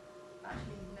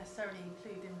actually necessarily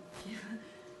include in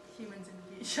humans in the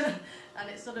future. And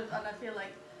it's sort of, and I feel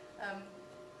like,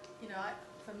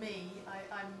 for me,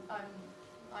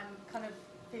 I'm kind of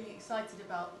feeling excited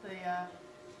about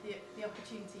the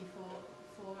opportunity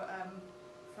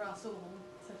for us all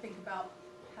to think about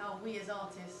how we as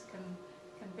artists can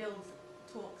build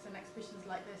talks and exhibitions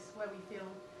like this where we feel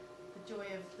the joy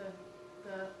of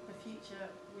the future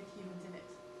with humans in it.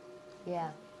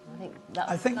 Yeah,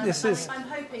 I think I'm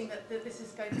hoping that this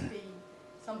is going to be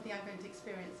something I'm going to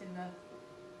experience in the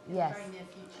very near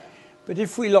future. But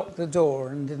if we locked the door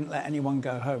and didn't let anyone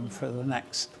go home for the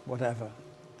next whatever,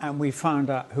 and we found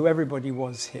out who everybody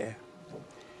was here,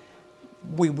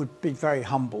 we would be very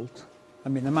humbled. I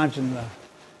mean, imagine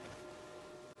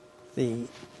the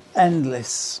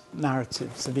endless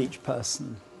narratives of each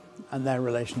person and their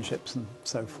relationships and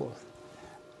so forth.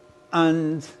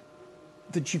 And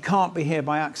that you can't be here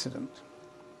by accident.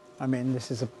 I mean, this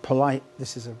is a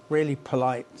really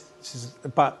polite, this is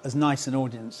about as nice an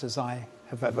audience as I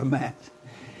have ever met.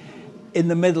 In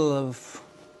the middle of,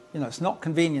 it's not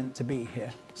convenient to be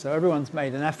here, so everyone's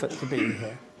made an effort to be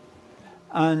here.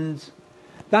 And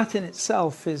that in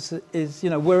itself is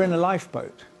we're in a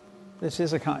lifeboat. This is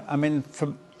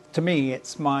to me,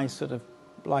 it's my sort of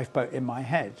lifeboat in my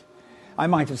head. I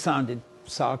might have sounded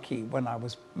sarky when I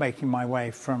was making my way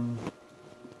from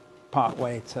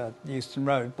Parkway to Euston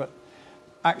Road, but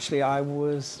actually I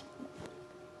was,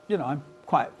 I'm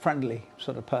quite a friendly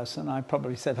sort of person. I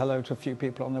probably said hello to a few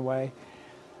people on the way.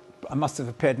 I must have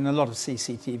appeared in a lot of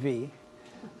CCTV.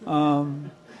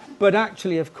 But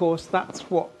actually, of course, that's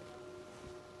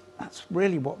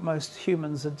really what most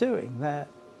humans are doing.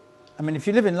 If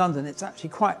you live in London, it's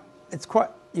actually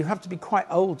you have to be quite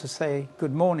old to say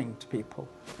good morning to people.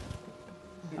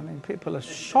 I mean, people are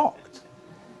shocked.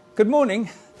 Good morning.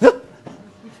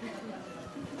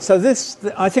 So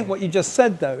I think what you just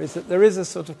said, though, is that there is a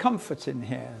sort of comfort in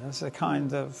here. There's a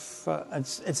kind of,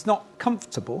 it's not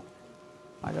comfortable,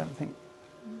 I don't think.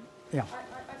 Yeah.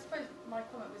 I suppose my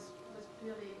comment was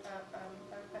purely a kind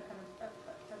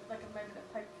of like a moment of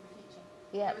hope for the future.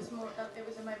 Yeah. It was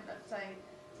a moment of saying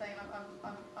I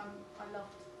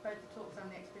loved both the talks and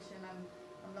the exhibition, and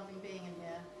I'm loving being in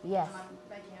here. Yes. And I'm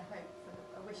making a hope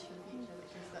a wish for the future,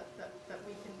 which is that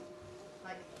we can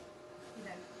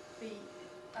be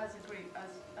as a group,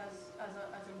 as a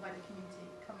wider community,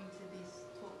 coming to these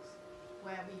talks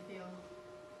where we feel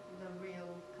the real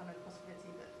kind of possibility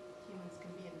that humans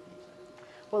can be in the future.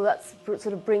 Well, that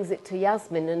sort of brings it to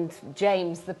Yasmin and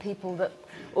James, the people that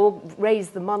all raise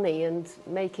the money and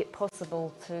make it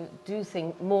possible to do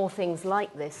more things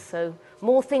like this. So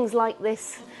more things like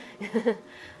this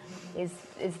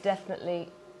is definitely,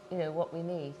 what we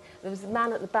need. There was a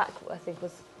man at the back, I think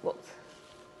was what?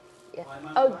 Yeah.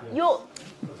 Oh, you're.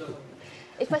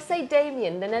 If I say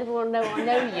Damien, then everyone will know I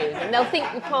know you, and they'll think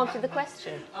we've planted the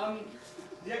question.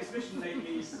 The exhibition made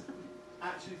me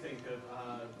actually think of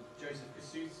Joseph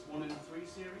Kassout's 1 in 3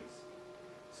 series.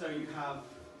 So you have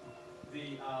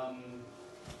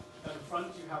at the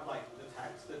front you have like the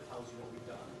text that tells you what we've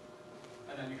done,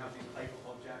 and then you have these playful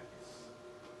objects,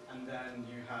 and then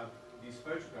you have these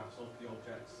photographs of the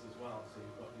objects as well. So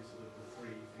you've got these sort of the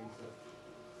three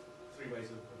ways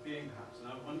of being, perhaps. And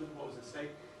I wondered what was at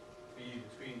stake for you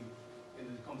in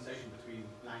the conversation between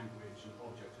language and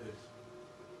objecthood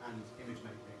and image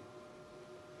making.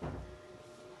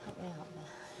 Help me out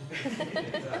there.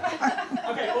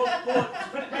 Okay, well,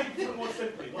 maybe put it more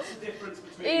simply. What's the difference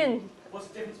between Ian, a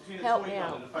toy help gun me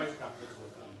out. and a photograph that's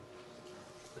all done?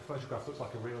 The photograph looks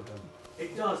like a real gun.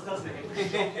 It does, doesn't it? It was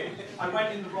shocking. I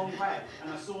went in the wrong way,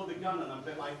 and I saw the gun, and I'm a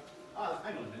bit like, oh,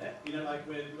 hang on a minute. Like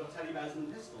we've got teddy bears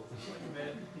and pistols. It's like a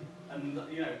bit, and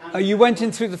And Oh, you went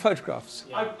in through the photographs?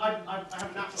 I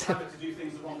have a natural habit to do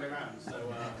things the wrong way around. So.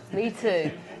 Me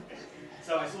too.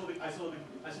 So I saw the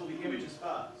images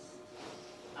first,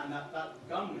 and that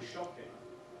gun was shocking.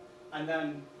 And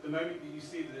then the moment that you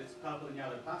see that it's purple and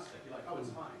yellow plastic, you're like, oh, it's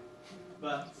fine.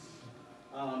 But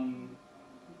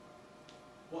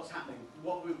what's happening?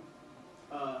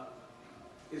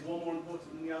 Is one more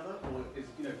important than the other, or is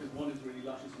because one is really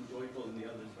luscious and joyful and the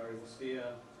other is very austere?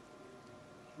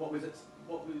 What was it?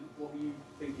 What were you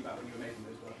thinking about when you were making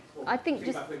those works? I think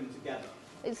just about putting them together.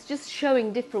 It's just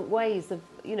showing different ways of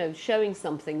showing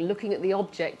something, looking at the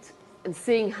object and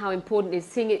seeing how important it is,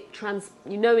 seeing it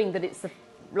knowing that it's a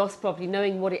lost property,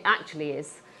 knowing what it actually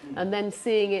is, and then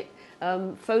seeing it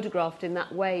photographed in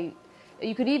that way.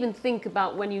 You could even think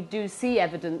about when you do see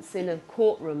evidence in a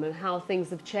courtroom and how things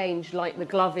have changed, like the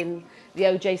glove in the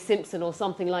O.J. Simpson or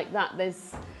something like that.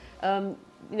 There's,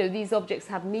 these objects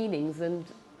have meanings, and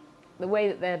the way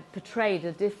that they're portrayed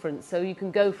are different. So you can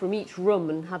go from each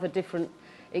room and have a different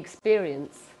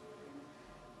experience.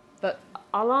 But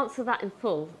I'll answer that in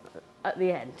full at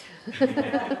the end.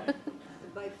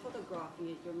 By photographing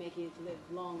it, you're making it live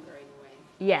longer in a way.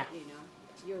 Yeah.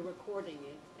 You're recording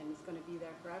it, and it's going to be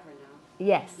there forever now.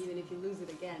 Yes. Even if you lose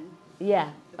it again.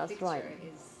 Yeah, the that's right. picture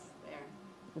is there.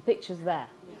 The picture's there.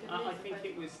 I think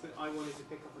it was that I wanted to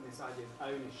pick up on this idea of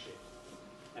ownership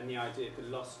and the idea of the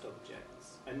lost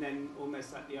objects, and then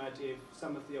almost like the idea of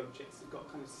some of the objects have got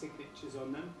kind of signatures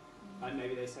on them, like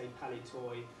maybe they say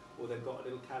Palitoy, or they've got a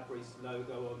little Cadbury's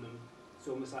logo on them. It's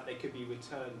almost like they could be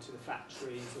returned to the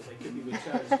factories, or they could be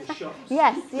returned to the shops.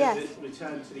 Yes, yes.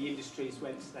 Returned to the industries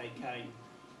whence they came.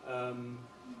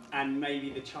 And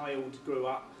maybe the child grew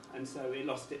up, and so it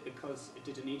lost it because it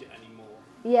didn't need it anymore.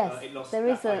 Yes, it lost there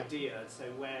that is a idea. So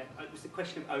where it was the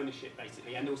question of ownership,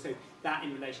 basically, and also that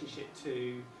in relationship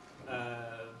to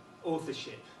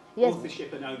authorship. Yes.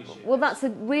 Authorship and ownership. Well, that's a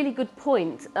really good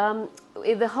point.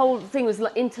 The whole thing was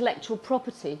like intellectual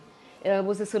property.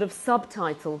 Was a sort of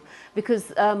subtitle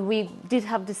because we did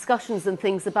have discussions and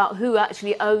things about who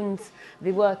actually owns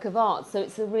the work of art. So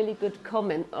it's a really good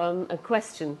comment, a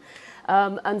question.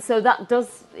 And so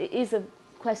it is a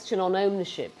question on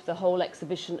ownership, the whole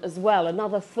exhibition as well.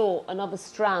 Another thought, another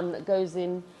strand that goes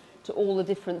in to all the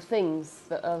different things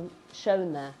that are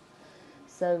shown there.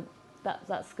 So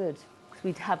that's good.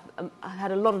 We'd had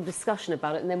a lot of discussion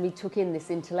about it, and then we took in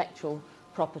this intellectual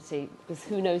property, because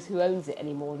who knows who owns it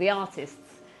anymore? The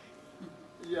artists.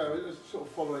 Yeah, it's sort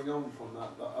of following on from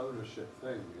that ownership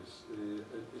thing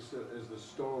is the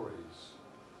stories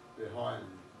behind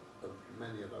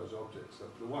many of those objects.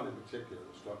 The one in particular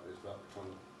that struck me is that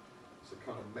it's a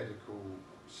kind of medical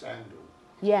sandal.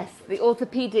 Yes, the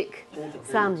orthopaedic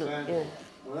sandal. Yeah.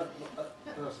 Well,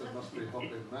 that person must be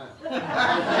hopping mad.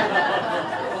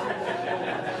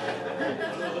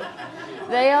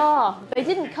 They are. They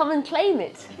didn't come and claim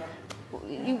it.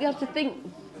 You have to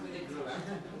think.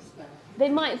 They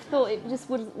might have thought it just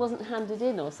wasn't handed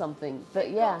in or something,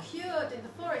 but yeah. Got cured in the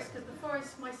forest because the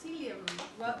forest mycelium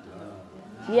worked on them.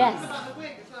 Yes. About the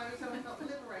wig as well, so I felt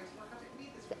liberated. Like I didn't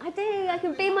need this. I do. I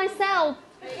can be myself.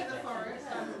 Be in the forest.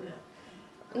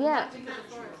 Yeah.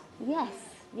 Yes.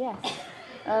 Yes.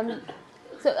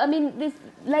 So, I mean, these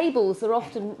labels are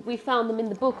often, we found them in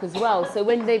the book as well, so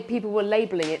when people were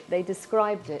labelling it, they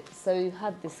described it, so you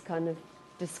had this kind of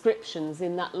descriptions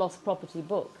in that lost property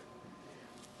book.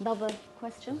 Another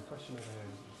question? Question over here.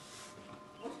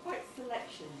 What about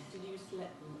selection? Did you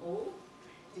select them all?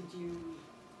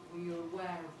 Were you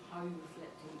aware of how you were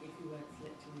selecting, if you weren't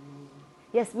selecting them all?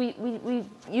 Yes, we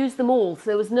used them all, so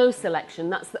there was no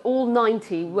selection. All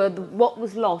 90 were what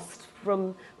was lost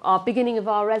from our beginning of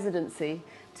our residency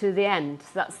to the end.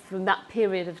 So that's from that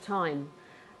period of time.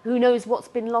 Who knows what's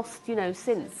been lost,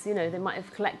 since? They might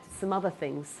have collected some other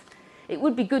things. It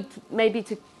would be good maybe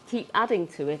to keep adding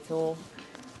to it, or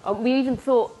we even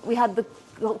thought, we had the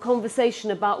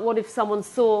conversation about what if someone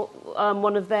saw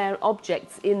one of their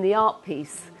objects in the art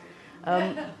piece.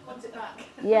 Want it back.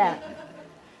 Yeah.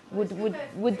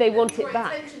 Would they want it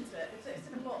back? It's in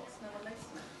a box, no one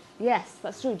noticed it. Yes,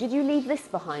 that's true. Did you leave this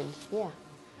behind? Yeah.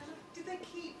 Did they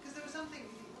keep, because there was something,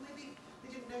 maybe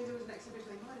they didn't know there was an exhibition,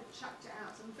 they might have chucked it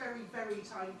out, some very, very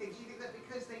tiny things. Do you think that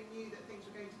because they knew that things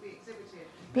were going to be exhibited,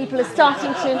 people are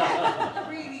starting to...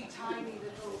 really tiny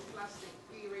little plastic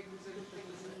earrings and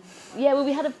things? Yeah, well,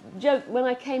 we had a joke when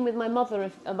I came with my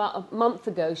mother about a month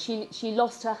ago. She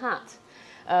lost her hat.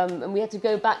 And we had to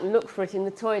go back and look for it in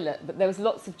the toilet, but there was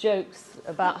lots of jokes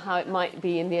about how it might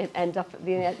be end up at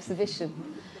the exhibition.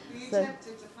 Were you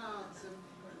tempted to plant some...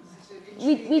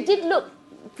 We did look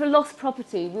for lost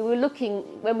property. We were looking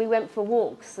when we went for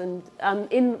walks, and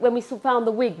when we found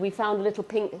the wig, we found a little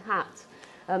pink hat.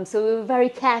 So we were very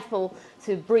careful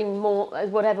to bring more,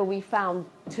 whatever we found,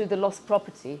 to the lost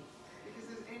property. Because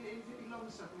in Pippi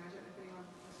Longstocking, I don't know if anyone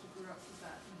must have grew up with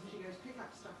that, she goes, pick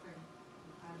up stuffing,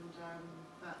 and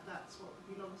that's what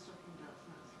Pippi Longstocking does,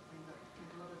 and that's something that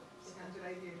a lot of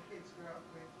Scandinavian kids grew up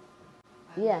with.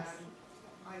 And, yes.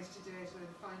 I used to do it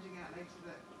with finding out later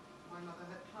that my mother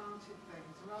had planted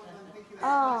things, rather than thinking that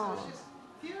I was just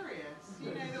furious.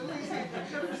 All these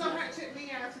things. Somehow it took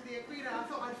me out of the arena. I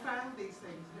thought I'd found these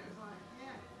things, and it was like,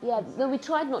 yeah. Yeah, no, we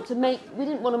tried not to we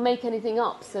didn't want to make anything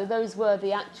up, so those were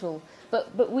the actual.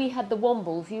 But we had the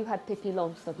Wombles, you had Pippi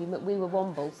Longstocking, but we were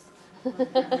Wombles.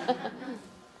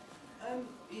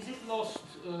 Is it lost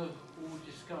or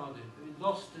discarded?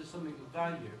 Lost as something of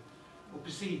value, or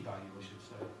perceived value, I should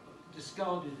say.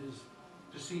 Discarded as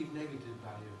perceived negative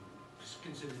value,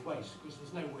 considered waste, because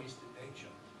there's no waste in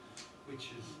nature,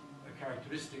 which is a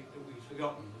characteristic that we've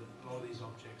forgotten, that a lot of these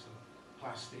objects are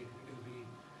plastic, they're going to be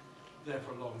there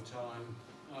for a long time.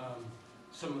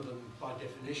 Some of them, by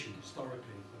definition,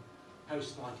 historically,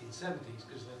 post-1970s,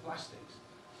 because they're plastics.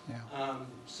 Yeah.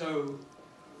 So,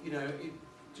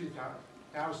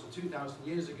 2,000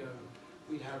 years ago,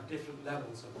 we'd have different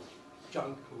levels of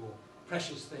junk or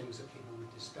precious things that people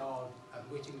would discard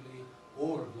unwittingly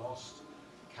or have lost,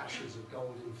 caches of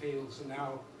gold in fields, and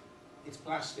now it's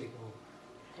plastic or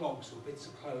clogs or bits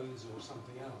of clothes or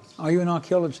something else. Are you an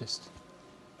archaeologist?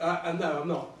 No, I'm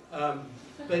not.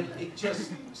 But it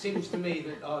just seems to me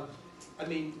that,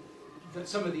 that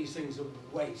some of these things are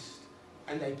waste,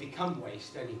 and they become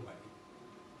waste anyway.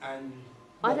 And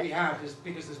what we have is,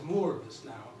 because there's more of us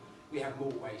now, we have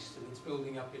more waste, and it's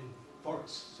building up in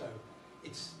forests. So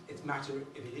it's matter.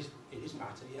 If it is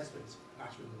matter, yes, but it's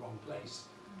matter in the wrong place,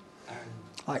 and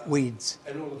like weeds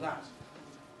and all of that.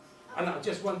 And I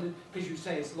just wondered, because you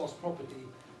say it's lost property,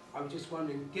 I'm just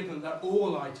wondering, given that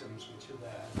all items which are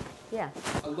there, Yeah.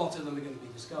 a lot of them are going to be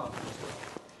discarded as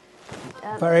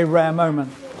well. Very rare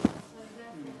moment.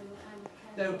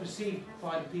 They were perceived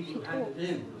by the people who handed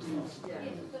in as lost.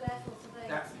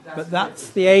 But that's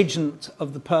the agent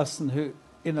of the person who,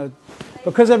 you know,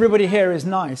 because everybody here is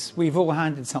nice, we've all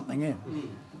handed something in.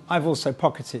 I've also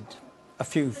pocketed a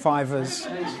few fivers.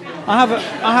 I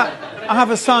have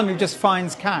a son who just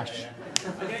finds cash.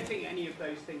 I don't think any of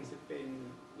those things have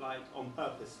been like on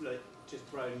purpose, like just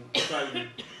thrown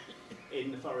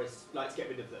in the forest, like to get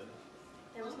rid of them.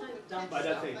 There was no But I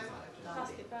don't think.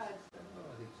 plastic bags.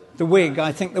 The wig,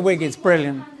 I think the wig is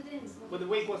brilliant. Well, the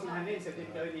wig wasn't handed in, so it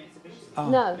didn't go in the exhibition. Oh.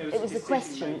 No, There it was a decision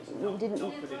question. made We didn't.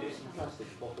 not put it in.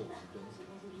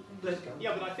 But,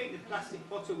 yeah, but I think the plastic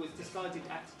bottle was discarded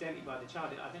accidentally by the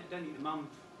child. I don't think the mum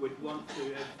would want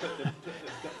to put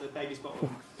the baby's bottle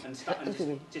and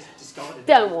just discard it.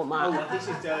 Don't want that. Oh, well, this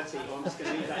is dirty, or I'm just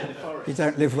going to leave that in the forest. You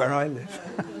don't live where I live.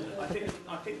 I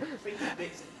think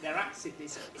they're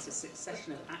accidents. It's a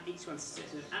succession of each one's a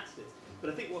succession of accidents.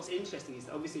 But I think what's interesting is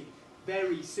that obviously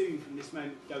very soon from this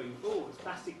moment going forward,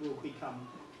 plastic will become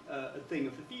a thing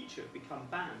of the future. It'll become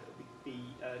banned.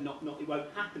 It won't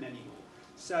happen anymore.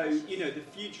 So, you know, the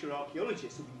future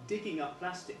archaeologists will be digging up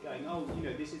plastic going, oh, you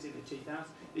know, this is in the 2000s,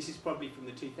 this is probably from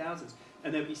the 2000s,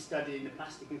 and they'll be studying the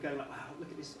plastic and going like, wow, look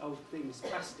at this old thing, this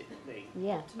plastic thing.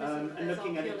 Yeah. And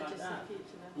looking at it like that.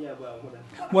 Yeah, well, whatever.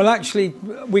 Well, actually,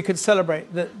 we could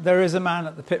celebrate that there is a man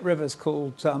at the Pitt Rivers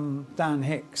called Dan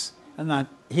Hicks, and that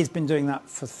he's been doing that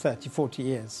for 30, 40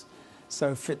 years.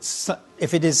 So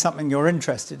if it is something you're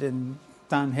interested in,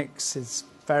 Dan Hicks is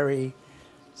very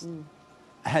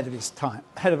ahead of his time,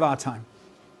 ahead of our time.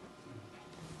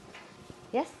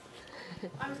 Yes?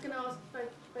 I was going to ask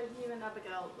both you and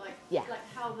Abigail, like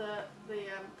how the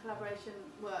collaboration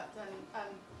worked, and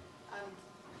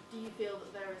do you feel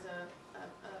that there is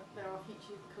there are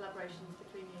future collaborations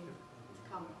between you to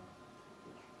come?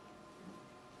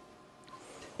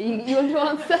 You want to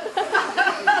answer?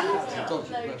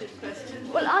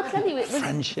 Well, I'll tell you, it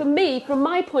was, for me, from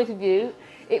my point of view,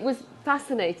 it was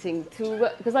fascinating to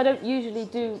work, because I don't usually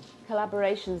do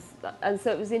collaborations, and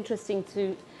so it was interesting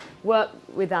to work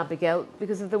with Abigail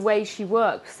because of the way she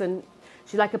works, and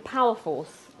she's like a power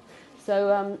force.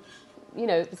 So, you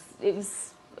know, it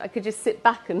was I could just sit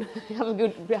back and have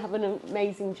an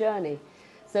amazing journey.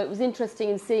 So it was interesting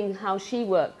in seeing how she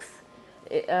works,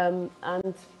 and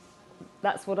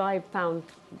that's what I found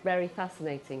very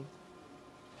fascinating.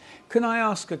 Can I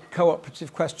ask a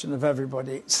cooperative question of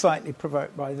everybody, slightly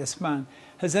provoked by this man?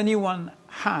 Has anyone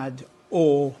had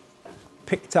or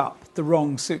picked up the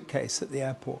wrong suitcase at the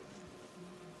airport?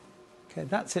 Okay,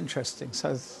 that's interesting.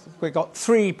 So we've got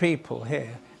 3 people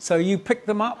here. So you picked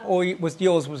them up, or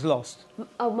yours was lost?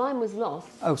 Oh, mine was lost.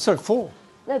 Oh, sorry, 4.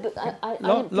 No, but I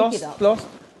didn't pick it up. Lost?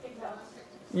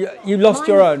 You lost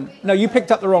your own. No, you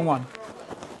picked up the wrong one.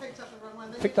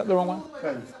 Picked up the wrong one?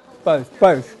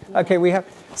 Both. Okay, we have...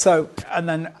 So, and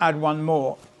then add one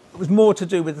more. It was more to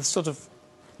do with the sort of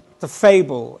the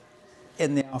fable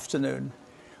in the afternoon,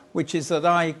 which is that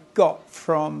I got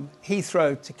from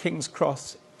Heathrow to King's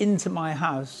Cross into my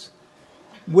house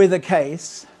with a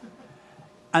case,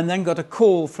 and then got a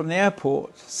call from the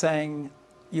airport saying,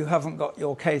 "You haven't got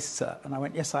your case, sir." And I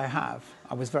went, "Yes, I have."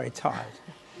 I was very tired.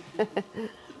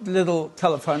 Little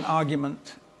telephone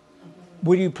argument.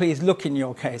 "Will you please look in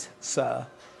your case, sir?"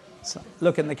 So,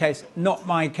 look in the case. Not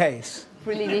my case.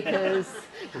 Really, because...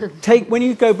 When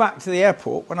you go back to the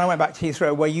airport, when I went back to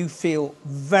Heathrow, where you feel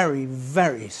very,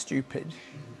 very stupid.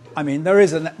 I mean, there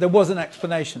was an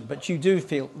explanation, but you do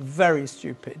feel very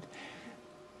stupid.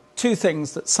 2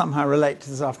 things that somehow relate to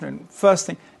this afternoon. First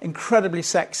thing, incredibly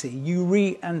sexy. You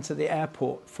re-enter the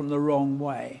airport from the wrong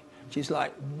way, which is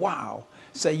like, wow.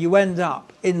 So you end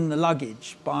up in the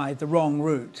luggage by the wrong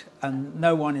route, and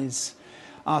no one is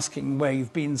asking where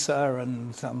you've been, sir,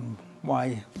 and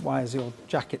why is your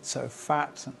jacket so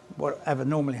fat, and whatever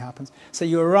normally happens. So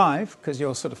you arrive, because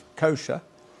you're sort of kosher,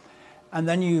 and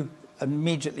then you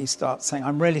immediately start saying,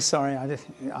 "I'm really sorry,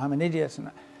 I'm an idiot,"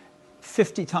 and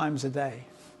 50 times a day.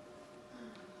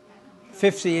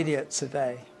 50 idiots a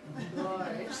day.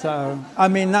 So, I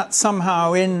mean, that's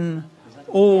somehow in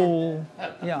all...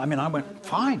 Yeah, I mean, I went,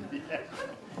 fine.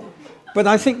 But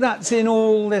I think that's in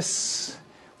all this...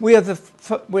 We're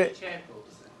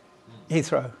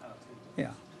Heathrow.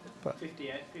 Yeah. But,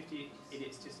 50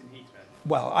 idiots just in Heathrow.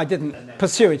 Well, I didn't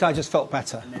pursue it. I just felt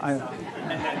better.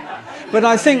 But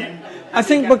I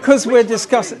think because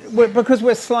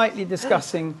we're slightly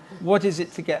discussing what is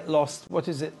it to get lost, what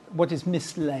is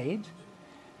mislaid.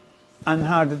 and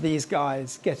how did these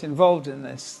guys get involved in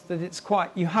this, that it's quite,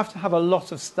 you have to have a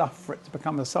lot of stuff for it to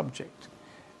become a subject.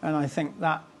 And I think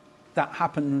that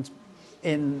happened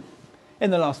in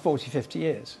the last 40, 50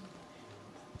 years.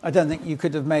 I don't think you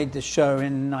could have made this show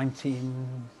in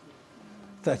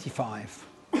 1935.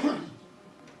 It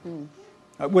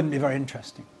wouldn't be very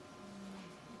interesting.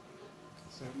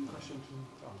 So, question from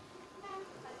Tom.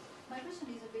 My question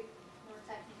is a bit more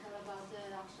technical about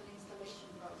the actual installation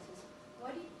process.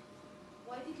 Why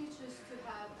did you choose to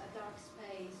have a dark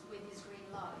space with this green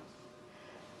light?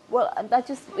 Well,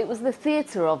 it was the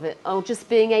theatre of it, or just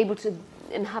being able to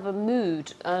and have a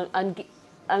mood and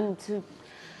to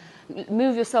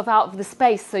move yourself out of the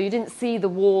space so you didn't see the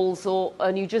walls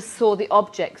and you just saw the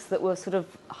objects that were sort of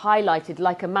highlighted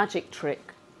like a magic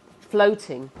trick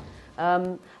floating.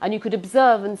 And you could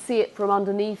observe and see it from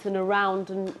underneath and around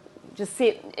and just see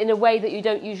it in a way that you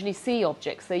don't usually see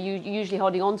objects. You're usually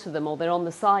holding on to them or they're on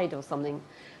the side or something.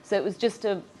 So it was just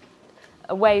a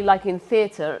way, like in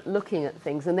theatre, looking at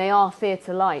things. And they are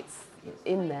theatre lights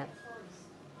in there.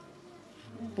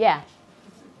 Yeah.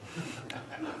 I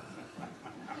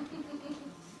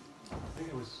think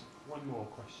there was one more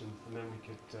question, and then we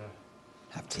could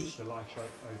have tea. The light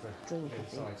over the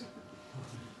side.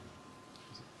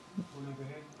 One over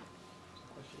here.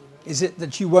 Is it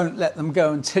that you won't let them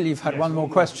go until you've had one more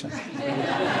question? I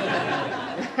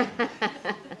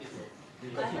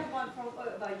have one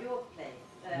about your place.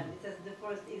 It says the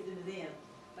forest is the museum.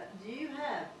 But is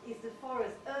the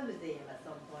forest a museum at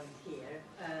some point here?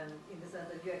 In the sense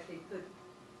that you actually put,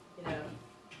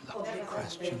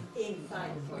 objects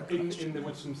inside the forest? In the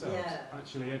woods themselves. Yeah.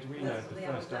 Actually, Edwina, the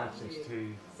first artist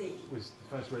who was the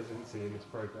first residency in this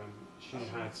programme, she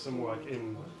had some work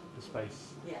in the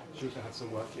space. Yeah. She also had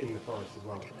some work in the forest as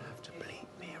well. I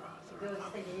was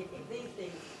thinking if these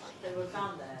things that were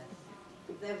found there,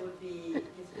 if they would be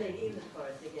displayed in the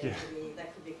forest again,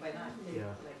 that could be quite nice too,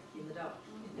 like in the dark.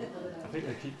 I think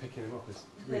they keep picking them up as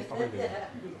refinding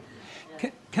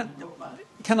them.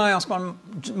 Can I ask one?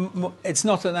 It's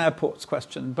not an airports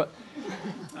question, but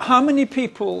how many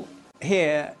people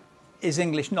here is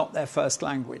English not their first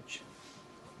language?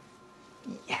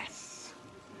 Yes.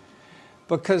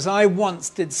 Because I once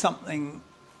did something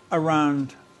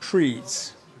around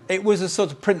trees. It was a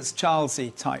sort of Prince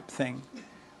Charlesy type thing,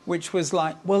 which was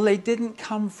like, well, they didn't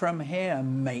come from here,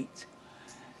 mate.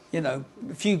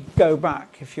 If you go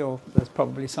back, there's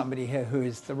probably somebody here who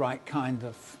is the right kind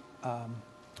of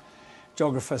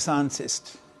geographer,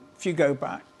 scientist. If you go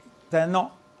back, they're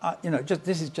not,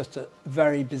 this is just a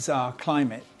very bizarre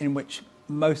climate in which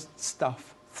most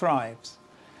stuff thrives.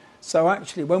 So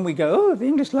actually, when we go, the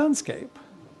English landscape,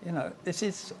 this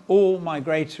is all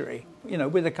migratory,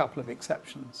 with a couple of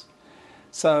exceptions.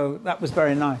 So that was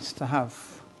very nice to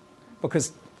have,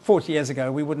 because 40 years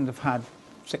ago, we wouldn't have had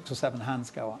 6 or 7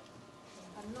 hands go up.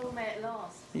 And nor may it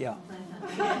last. Yeah.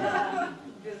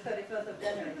 The 31st of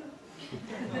January.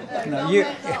 No, long you.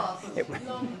 may it last.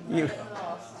 Long may it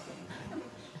last.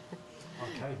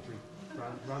 Okay,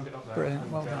 round it up there. Brilliant,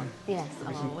 And, well done. Yes,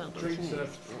 there'll be some drinks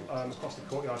across the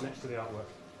courtyard next to the artwork.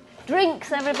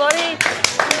 Drinks, everybody.